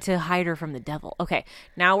 She said to hide her from the devil. Okay,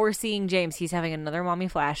 now we're seeing James. He's having another mommy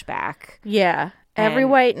flashback. Yeah. Every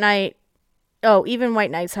white knight. Oh, even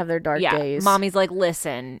white knights have their dark days. Mommy's like,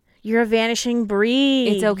 listen. You're a vanishing breed.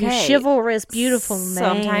 It's okay. You chivalrous, beautiful man.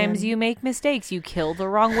 Sometimes you make mistakes. You kill the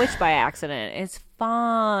wrong witch by accident. It's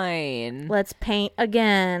fine. Let's paint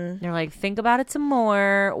again. They're like, think about it some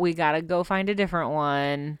more. We gotta go find a different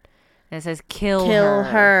one. And it says, kill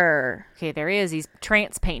her. Okay, there he is. He's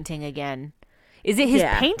trance painting again. Is it his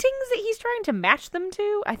paintings that he's trying to match them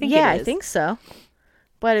to? I think it is. I think so.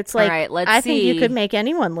 But it's like, all right, I think you could make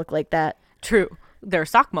anyone look like that. True. They're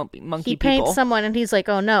sock monkey people. He paints someone and he's like,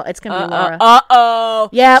 oh no, it's going to be Laura. Uh-oh.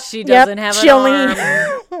 Yep. She doesn't have an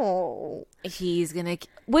arm. Oh. He's going to...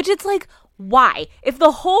 Which it's like, why? If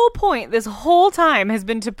the whole point this whole time has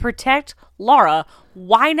been to protect Laura,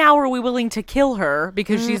 why now are we willing to kill her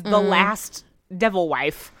because she's the last devil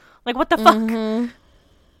wife? Like, what the fuck?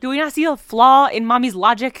 Do we not see a flaw in Mommy's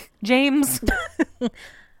logic, James?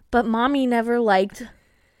 But Mommy never liked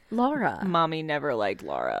Laura. Mommy never liked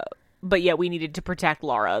Laura. But yeah, we needed to protect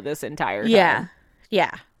Laura this entire time. Yeah.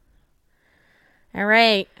 All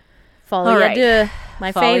right. Folie à deux.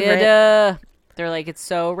 My favorite. They're like, it's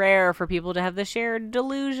so rare for people to have the shared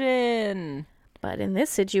delusion. But in this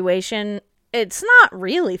situation, it's not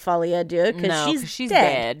really folie à deux because she's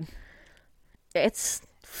dead. It's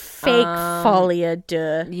fake folie à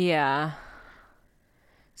deux. Yeah.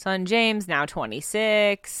 Son James, now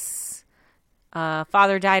 26.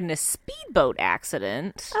 Father died in a speedboat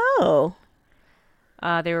accident. Oh.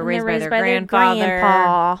 They were raised by their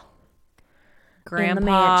grandfather. Grandpa in the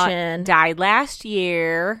mansion. Died last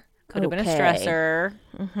year. Could have been a stressor.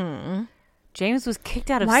 Mm-hmm. James was kicked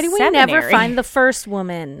out of Why do seminary. we never find the first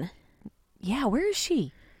woman? Yeah, where is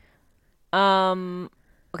she?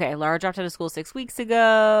 Okay, Laura dropped out of school 6 weeks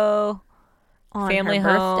ago. On family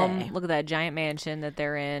her home. birthday. Look at that giant mansion that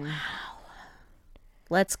they're in.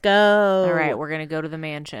 Let's go. All right, we're going to go to the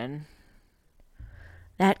mansion.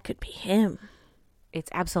 That could be him. It's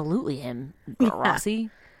absolutely him, Rossi.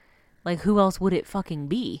 Like, who else would it fucking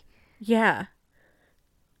be? Yeah.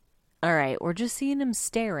 All right, we're just seeing him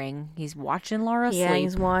staring. He's watching Laura sleep. Yeah,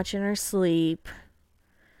 he's watching her sleep.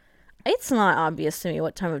 It's not obvious to me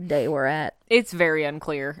what time of day we're at. It's very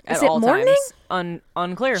unclear at Is it all morning? times.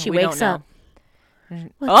 Unclear. She we wakes don't up. know.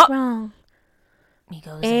 What's wrong? He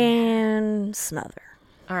goes and smother.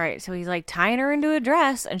 All right, so he's like tying her into a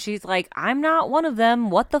dress, and she's like, I'm not one of them.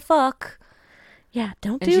 What the fuck? Yeah,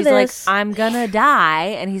 don't and do she's this. like, I'm gonna die.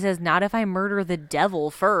 And he says, not if I murder the devil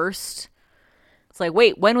first. It's like,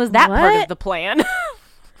 wait, when was that part of the plan?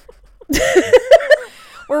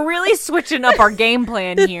 We're really switching up our game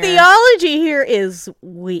plan here. The theology here is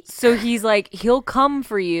weak. So he's like, he'll come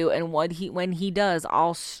for you, and when he does,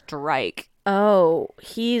 I'll strike. Oh,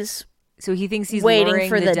 so he thinks he's waiting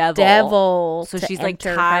for the devil. So to she's like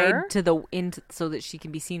enter tied her? to the so that she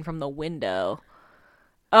can be seen from the window.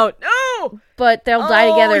 Oh no! But they'll die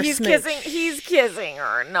together. He's kissing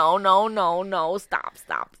her. No! Stop!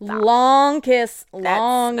 Long kiss, That's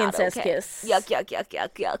long not incest okay. kiss.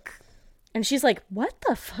 Yuck! And she's like, "What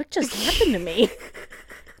the fuck just happened to me?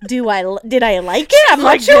 Did I like it? I'm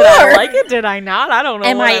not sure. Did I like it? Did I not? I don't know.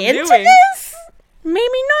 Am I I'm into doing. this? Maybe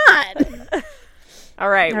not." All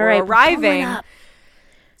right, we're arriving.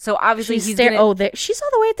 So obviously he's she's all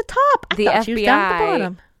the way at the top. I thought she was down at the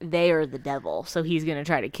bottom. They are the devil, so he's gonna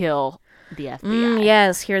try to kill the FBI.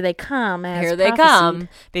 Yes, here they come. Here they come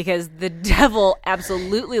because the devil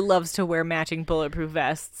absolutely loves to wear matching bulletproof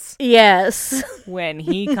vests. Yes, when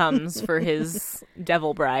he comes for his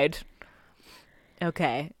devil bride.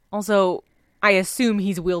 Okay. Also, I assume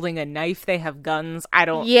he's wielding a knife. They have guns. I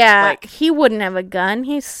don't... Yeah, he wouldn't have a gun.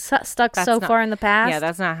 He's stuck far in the past. Yeah,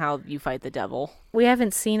 that's not how you fight the devil. We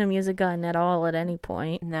haven't seen him use a gun at all at any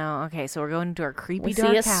point. No, okay, so we're going to our creepy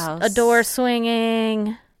dark house. A door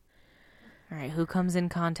swinging. All right, who comes in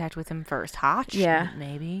contact with him first? Hotch? Yeah.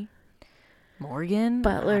 Maybe? Morgan?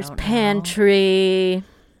 Butler's pantry.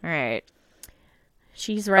 All right.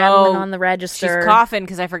 She's rattling on the register. She's coughing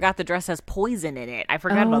because I forgot the dress has poison in it. I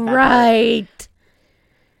forgot about that. Right.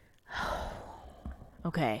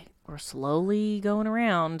 Okay. We're slowly going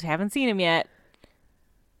around. Haven't seen him yet.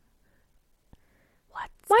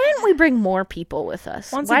 Why didn't we bring more people with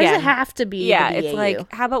us? Why does it have to be the it's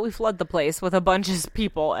like, how about we flood the place with a bunch of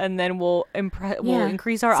people and then we'll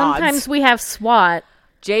increase our odds. Sometimes we have SWAT.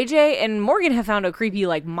 JJ and Morgan have found a creepy,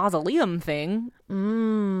 mausoleum thing.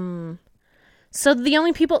 So the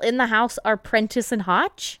only people in the house are Prentice and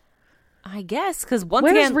Hotch? I guess, because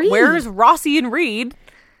where's Rossi and Reed?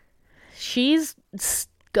 She's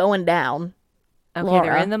going down. Okay, Laura.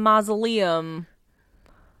 They're in the mausoleum.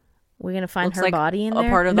 We're going to find her body in there? A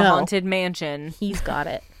part of the haunted mansion. He's got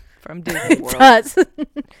it. From Disney World. Does.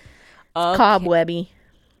 Okay. Cobwebby.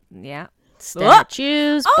 Yeah.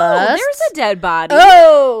 Statues, busts. There's a dead body.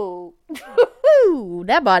 Oh!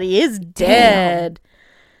 That body is dead. Damn.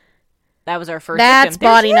 That was our first That's victim.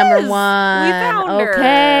 Body number 1. We found her.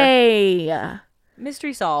 Okay.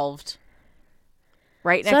 Mystery solved.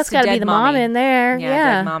 Right so next that's to got to dead be the mommy. mom in there.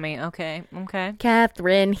 Yeah. Dead mommy. Okay.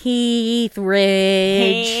 Catherine Heathridge.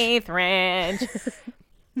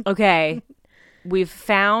 Okay. We've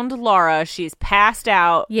found Laura. She's passed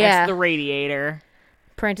out next to the radiator.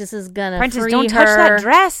 Prentice is gonna Prentice, free don't touch that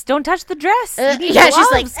dress. Don't touch the dress. Yeah, gloves.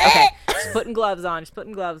 she's like, okay. She's putting gloves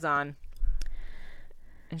on.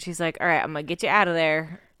 And she's like, all right, I'm gonna get you out of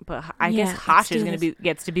there. But I guess Hotch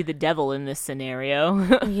gets to be the devil in this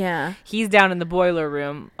scenario. Yeah. He's down in the boiler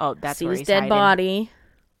room. Oh, that's where he's dead hiding. Body.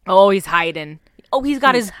 Oh, he's hiding. Oh, he's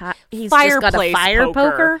got his fireplace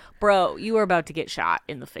poker. Bro, you are about to get shot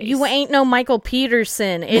in the face. You ain't no Michael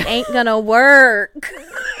Peterson. It ain't gonna work.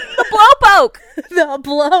 The blowpoke. The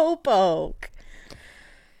blowpoke.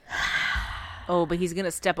 Oh, but he's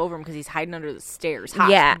gonna step over him because he's hiding under the stairs.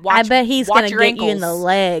 Hotch, yeah, I bet he's gonna get you in the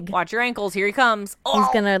leg. Watch your ankles. Here he comes. Oh,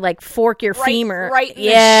 he's gonna like fork your femur. Right in the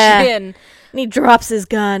shin. And he drops his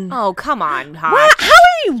gun. Oh, come on, Hotch. How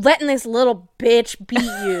are you letting this little bitch beat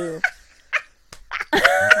you?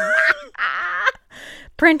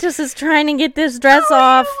 Prentice is trying to get this dress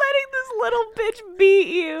off. How are you letting this little bitch beat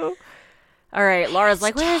you? All right, Laura's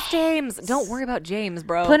like, where's James? Don't worry about James,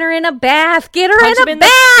 bro. Put her in a bath. Get her Punch in a him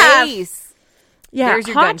bath. The face. Yeah, there's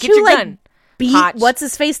your gun. Get your gun. Beat Hotch. what's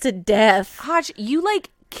his face to death. Hotch, you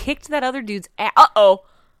kicked that other dude's ass. Uh-oh.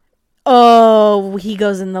 Oh, he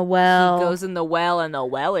goes in the well. He goes in the well, and the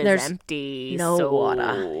well is empty. No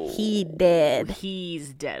water. He dead.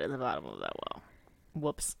 He's dead at the bottom of that well.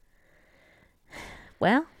 Whoops.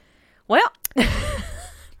 Well.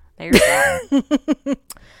 There's that.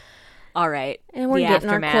 All right. And we're getting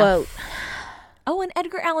aftermath. Our quote. Oh, and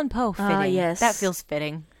Edgar Allan Poe fitting. Oh, yes. That feels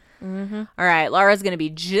fitting. Mm-hmm. All right. Laura's going to be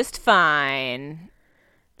just fine.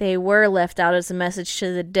 They were left out as a message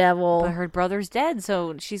to the devil. But her brother's dead,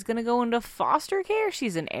 so she's going to go into foster care?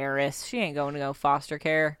 She's an heiress. She ain't going to go foster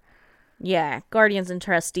care. Yeah. Guardians and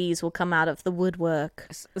trustees will come out of the woodwork.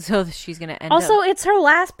 So she's going to end also, up... it's her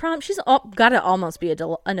last prom. She's got to almost be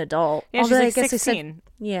an adult. Yeah, although she's 16.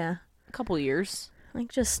 Yeah. A couple years.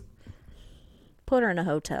 Just put her in a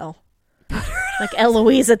hotel. Like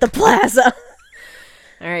Eloise at the plaza.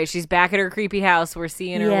 All right, she's back at her creepy house. We're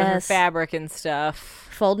seeing her with her fabric and stuff.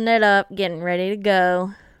 Folding it up, getting ready to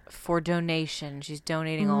go. For donation. She's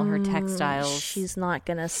donating all her textiles. She's not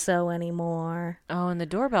going to sew anymore. Oh, and the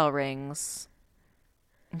doorbell rings.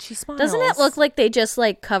 And she smiles. Doesn't it look like they just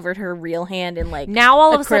covered her real hand in now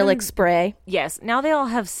all of acrylic a sudden, spray? Yes. Now they all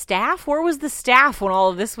have staff? Where was the staff when all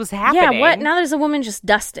of this was happening? Yeah, what? Now there's a woman just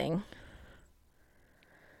dusting.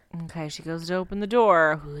 Okay, she goes to open the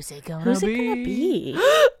door. Who's it gonna be?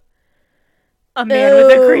 A man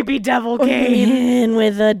with a creepy devil cane. A man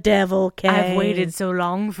with a devil cane. I've waited so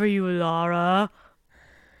long for you, Laura.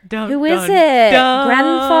 Who is it?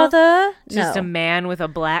 Grandfather? Just a man with a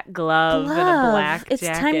black glove and a black jacket.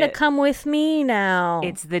 It's time to come with me now.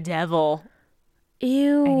 It's the devil.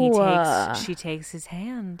 Ew. And she takes his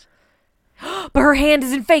hand. But her hand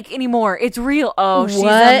isn't fake anymore. It's real. Oh, she's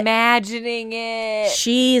imagining it.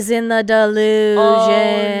 She's in the delusion. Oh,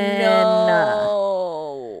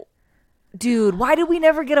 no. Dude, why did we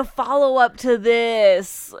never get a follow-up to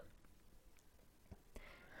this?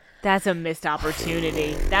 That's a missed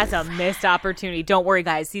opportunity. Don't worry,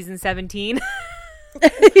 guys. Season 17.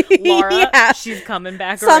 Laura, she's coming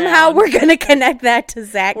back somehow around. We're going to connect that to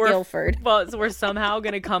Zach Guilford. Well, so we're somehow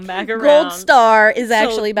going to come back around. Gold Star is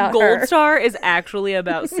actually about her. Gold Star is actually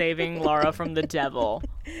about saving Laura from the devil.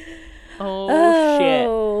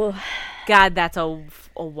 Oh, shit. God, that's a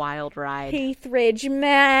wild ride. Heathridge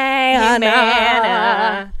Man.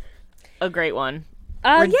 A great one.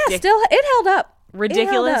 Yeah, still, it held up.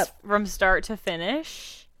 Ridiculous from start to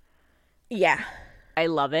finish. Yeah. I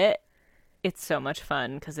love it. It's so much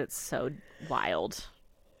fun because it's so wild.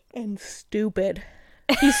 And stupid.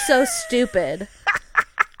 He's so stupid.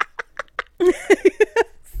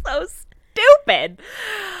 So stupid.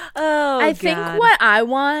 Oh, I think what I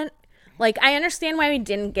want, I understand why we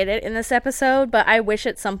didn't get it in this episode, but I wish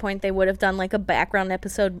at some point they would have done, a background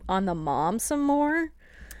episode on the mom some more.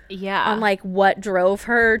 Yeah. On, what drove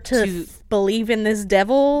her to believe in this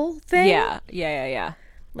devil thing. Yeah.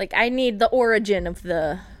 I need the origin of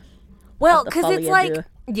the... Well, because it's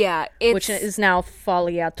it's... Which is now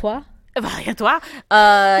Folie à Toi.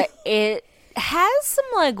 It has some,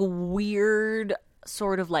 weird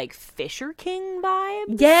sort of, Fisher King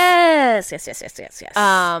vibes. Yes.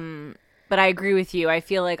 But I agree with you. I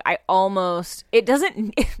feel like it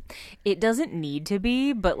doesn't need to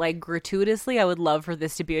be, but like gratuitously, I would love for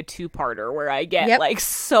this to be a 2-parter where I get like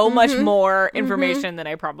so much more information than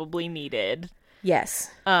I probably needed. Yes.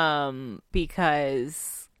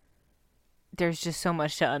 Because there's just so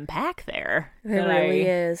much to unpack there. There really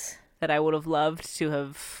is. That I would have loved to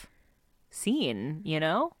have seen, you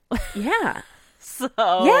know? Yeah. So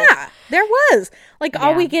yeah, there was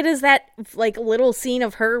all we get is that like little scene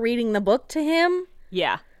of her reading the book to him.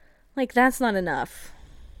 Yeah, like that's not enough.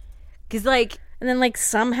 Cause like, and then like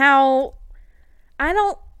somehow, I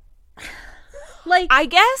don't like. I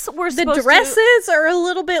guess the dresses are a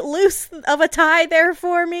little bit loose of a tie there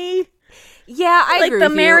for me. Yeah, I agree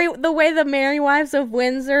with you. The way the Merry Wives of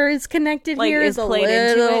Windsor is connected here is a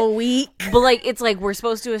little weak. But like, it's like we're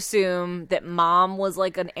supposed to assume that mom was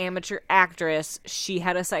like an amateur actress. She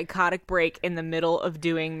had a psychotic break in the middle of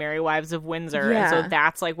doing Merry Wives of Windsor, and so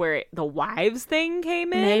that's like where the wives thing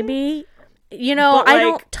came in. Maybe. You know, I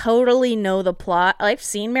don't totally know the plot. I've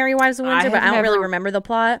seen Merry Wives of Windsor, but I don't really remember the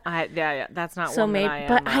plot. Yeah, that's not so one that I am.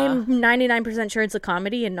 But I'm 99% sure it's a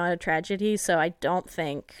comedy and not a tragedy, so I don't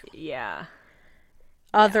think. Yeah.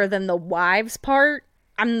 Other than the wives part,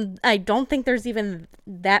 I don't think there's even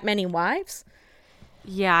that many wives.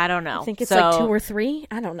 Yeah, I don't know. I think it's like 2 or 3.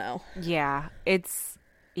 I don't know. Yeah, and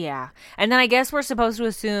then I guess we're supposed to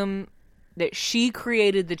assume that she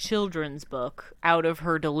created the children's book out of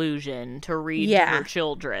her delusion to read to her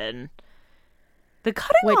children. The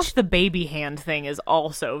cutting off the baby hand thing is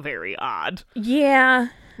also very odd. Yeah.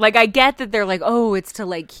 Like, I get that they're like, oh, it's to,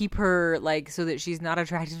 like, keep her, like, so that she's not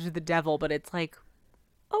attracted to the devil, but it's like,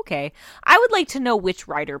 okay. I would like to know which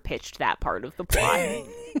writer pitched that part of the plot. I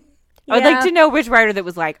would like to know which writer that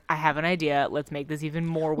was like, I have an idea, let's make this even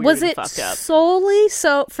more weird and fucked up. Was it solely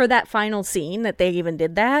so for that final scene that they even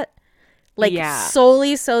did that? Like,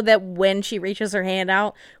 solely so that when she reaches her hand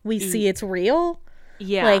out, we see it's real?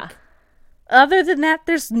 Yeah. Like, other than that,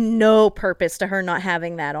 there's no purpose to her not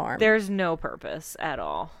having that arm. There's no purpose at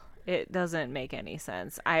all. It doesn't make any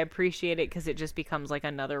sense. I appreciate it because it just becomes like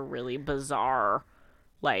another really bizarre,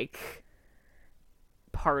 like,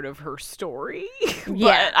 part of her story.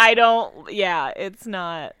 But I don't, it's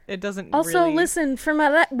not, it doesn't also, really... listen, from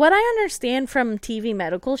what I understand from TV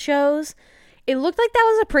medical shows, it looked like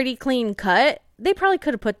that was a pretty clean cut. They probably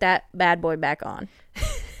could have put that bad boy back on.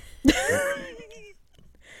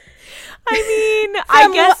 I mean,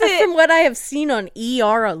 I guess from what I have seen on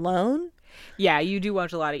ER alone. Yeah, you do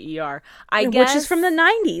watch a lot of ER. Which is from the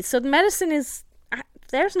 90s. So the medicine is,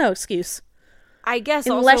 there's no excuse. I guess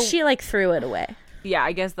unless she like threw it away. Yeah,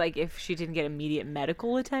 I guess like if she didn't get immediate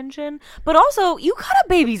medical attention. But also, you cut a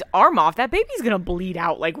baby's arm off, that baby's gonna bleed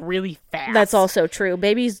out like really fast. That's also true.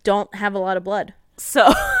 Babies don't have a lot of blood.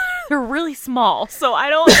 So they're really small. So I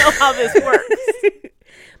don't know how this works.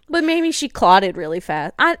 But maybe she clotted really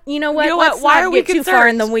fast. You know what? Let's Why not are we get too far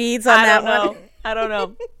in the weeds on that one. I don't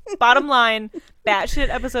know. Bottom line, batshit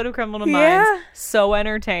episode of Criminal Minds. So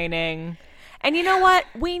entertaining. And you know what?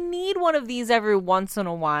 We need one of these every once in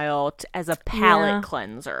a while as a palate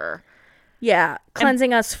cleanser. Yeah,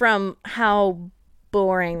 cleansing us from how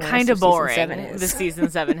boring the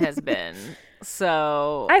season 7 has been.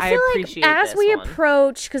 So I feel appreciate like as we one.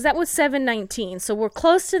 approach, because that was 7/19, so we're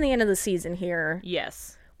close to the end of the season here.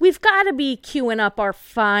 Yes. We've got to be queuing up our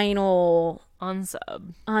final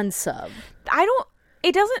unsub.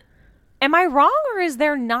 Am I wrong, or is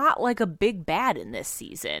there not like a big bad in this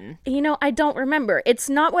season? You know, I don't remember.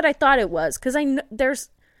 It's not what I thought it was, because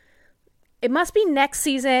it must be next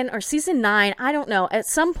season or season 9. I don't know. At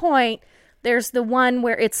some point, there's the one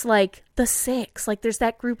where it's like the 6. Like there's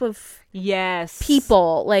that group of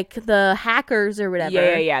people, like the hackers or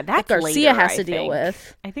whatever. Yeah. That's that Garcia later, has to deal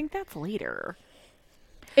with. I think that's later.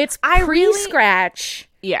 It's pre-scratch.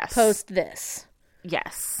 Yes. Post this.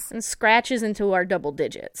 Yes. And scratches into our double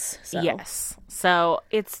digits. So. Yes. So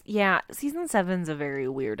it's, season 7's a very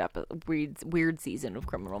weird season of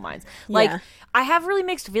Criminal Minds. Like, I have really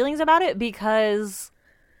mixed feelings about it because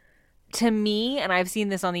to me, and I've seen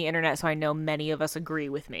this on the internet, so I know many of us agree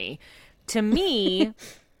with me. To me,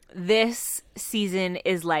 this season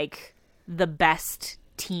is like the best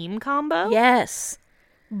team combo. Yes.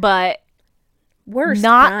 But worst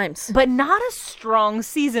times. But not a strong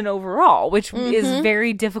season overall, which is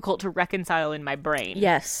very difficult to reconcile in my brain.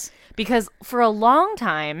 Yes. Because for a long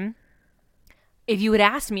time, if you had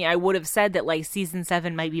asked me, I would have said that like season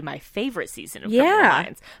 7 might be my favorite season of Criminal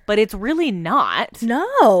Minds. But it's really not.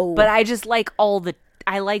 No. But I just like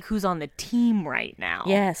I like who's on the team right now.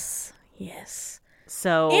 Yes.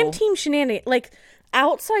 So. And team shenanigans. Like,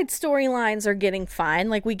 outside storylines are getting fine.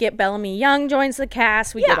 Like, we get Bellamy Young joins the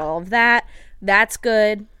cast. We get all of that. That's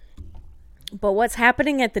good. But what's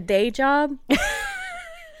happening at the day job?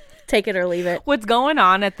 Take it or leave it. What's going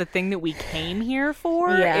on at the thing that we came here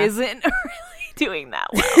for isn't really doing that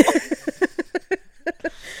well.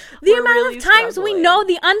 The amount of times we know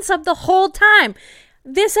the unsub the whole time.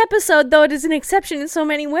 This episode, though it is an exception in so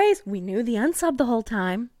many ways, we knew the unsub the whole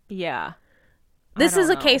time. Yeah. This is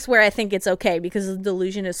a case where I think it's okay because the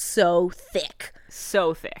delusion is so thick.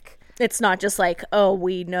 So thick. It's not just like, oh,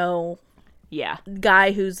 we know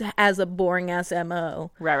guy who's has a boring-ass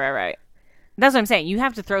MO. Right. That's what I'm saying. You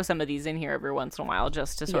have to throw some of these in here every once in a while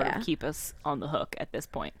just to sort of keep us on the hook at this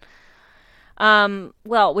point.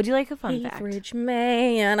 Well, would you like a fun fact? Rich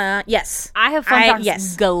man. Yes. I have fun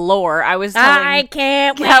facts galore. I was telling I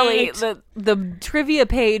can't Kelly wait. the trivia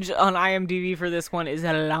page on IMDb for this one is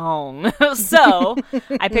long. So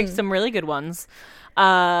I picked some really good ones.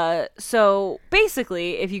 So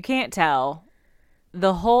basically, if you can't tell,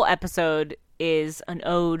 the whole episode is an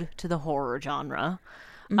ode to the horror genre.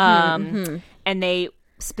 And they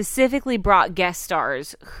specifically brought guest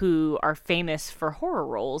stars who are famous for horror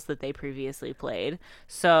roles that they previously played.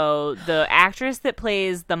 So the actress that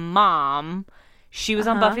plays the mom, she was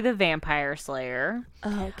on Buffy the Vampire Slayer.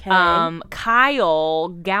 Okay.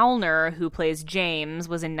 Kyle Gallner, who plays James,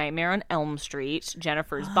 was in Nightmare on Elm Street,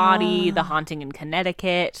 Jennifer's Body, The Haunting in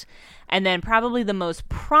Connecticut. And then probably the most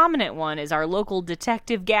prominent one is our local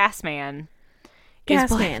detective Gasman.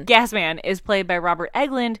 Gasman is played by Robert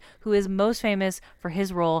Englund, who is most famous for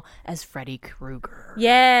his role as Freddy Krueger.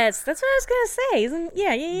 Yes, that's what I was gonna say.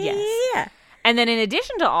 Yeah. And then in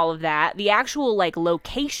addition to all of that, the actual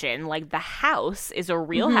location, the house, is a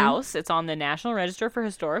real house. It's on the National Register for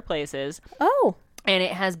Historic Places. Oh. And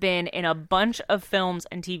it has been in a bunch of films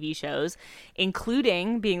and TV shows,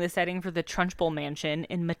 including being the setting for the Trunchbull Mansion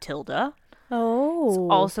in Matilda. Oh. It's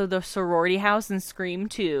also the sorority house in Scream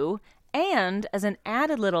 2. And as an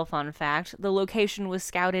added little fun fact, the location was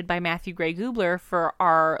scouted by Matthew Gray Gubler for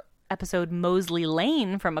our episode Moseley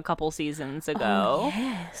Lane from a couple seasons ago. Oh,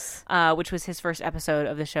 yes. Which was his first episode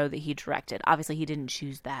of the show that he directed. Obviously, he didn't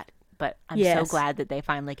choose that, but I'm so glad that they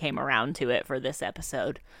finally came around to it for this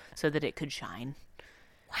episode so that it could shine.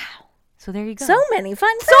 Wow. So there you go. So many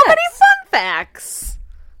fun facts. So many fun facts.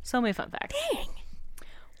 So many fun facts. Dang.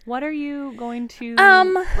 What are you going to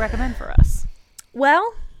recommend for us?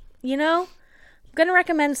 Well, I'm going to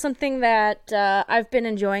recommend something that I've been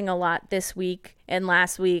enjoying a lot this week and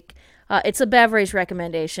last week. It's a beverage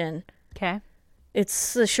recommendation. Okay.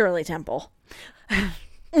 It's the Shirley Temple.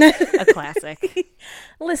 A classic.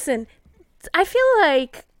 Listen, I feel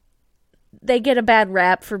like they get a bad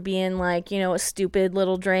rap for being a stupid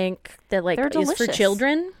little drink that is for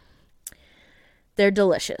children. They're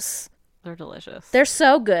delicious. They're delicious. They're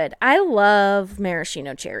so good. I love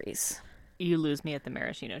maraschino cherries. You lose me at the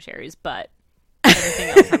maraschino cherries, but everything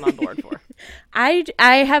else I'm on board for. I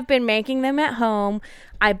have been making them at home.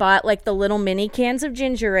 I bought the little mini cans of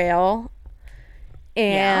ginger ale,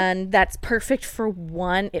 and that's perfect for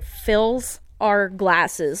one. It fills our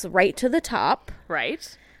glasses right to the top.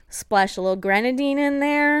 Right. Splash a little grenadine in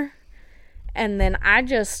there, and then I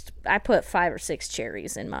put 5 or 6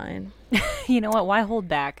 cherries in mine. You know what? Why hold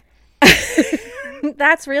back?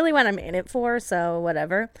 That's really what I'm in it for, so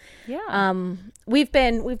whatever. Yeah. We've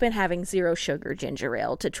been having 0 sugar ginger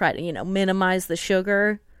ale to try to, minimize the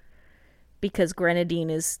sugar because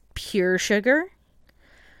grenadine is pure sugar.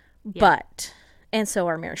 Yeah. And so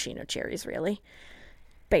are maraschino cherries, really.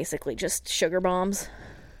 Basically just sugar bombs.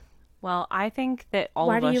 Well, I think that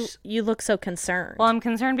Why do you look so concerned? Well, I'm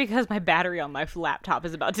concerned because my battery on my laptop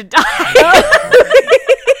is about to die.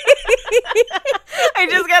 I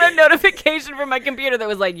just got a notification from my computer that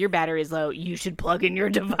was like, your battery is low. You should plug in your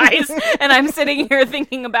device. And I'm sitting here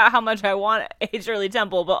thinking about how much I want a Shirley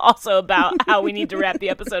Temple, but also about how we need to wrap the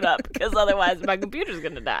episode up because otherwise my computer's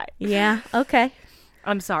going to die. Yeah, okay.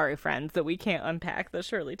 I'm sorry, friends, that we can't unpack the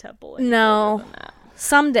Shirley Temple. No,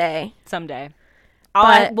 someday.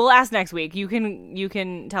 We'll ask next week. You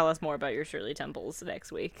can tell us more about your Shirley Temples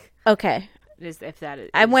next week. Okay. If that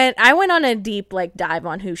is. I went on a deep dive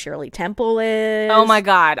on who Shirley Temple is. Oh my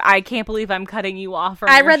god, I can't believe I'm cutting you off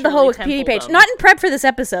from I read the whole Wikipedia page. Not in prep for this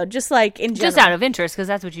episode, just in general. Just out of interest, because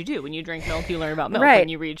that's what you do. When you drink milk, you learn about milk. Right. When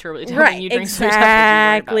you read Shirley Temple, right. you drink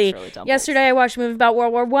exactly. Shirley Temple, Yesterday I watched a movie about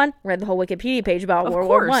World War One, read the whole Wikipedia page about World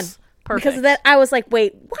War One. Perfect. Because of that, I was like,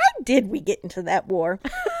 wait, why did we get into that war?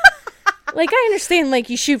 I understand,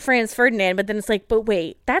 you shoot Franz Ferdinand, but then it's but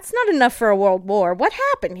wait, that's not enough for a world war. What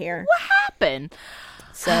happened here? What happened?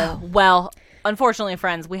 So, well, unfortunately,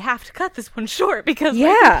 friends, we have to cut this one short because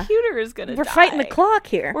my computer is going to die. We're fighting the clock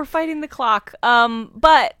here. We're fighting the clock.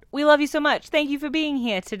 But we love you so much. Thank you for being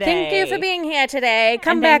here today. Thank you for being here today.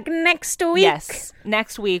 Come back next week. Yes.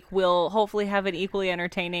 Next week, we'll hopefully have an equally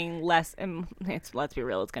entertaining, let's be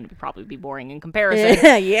real, it's going to probably be boring in comparison.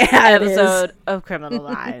 Episode of Criminal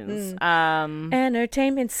Minds.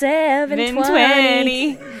 Entertainment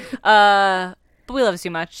 720. But we love you so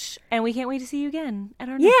much, and we can't wait to see you again at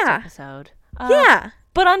our next episode.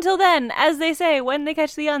 But until then, as they say, when they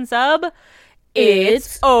catch the unsub,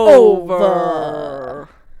 it's over.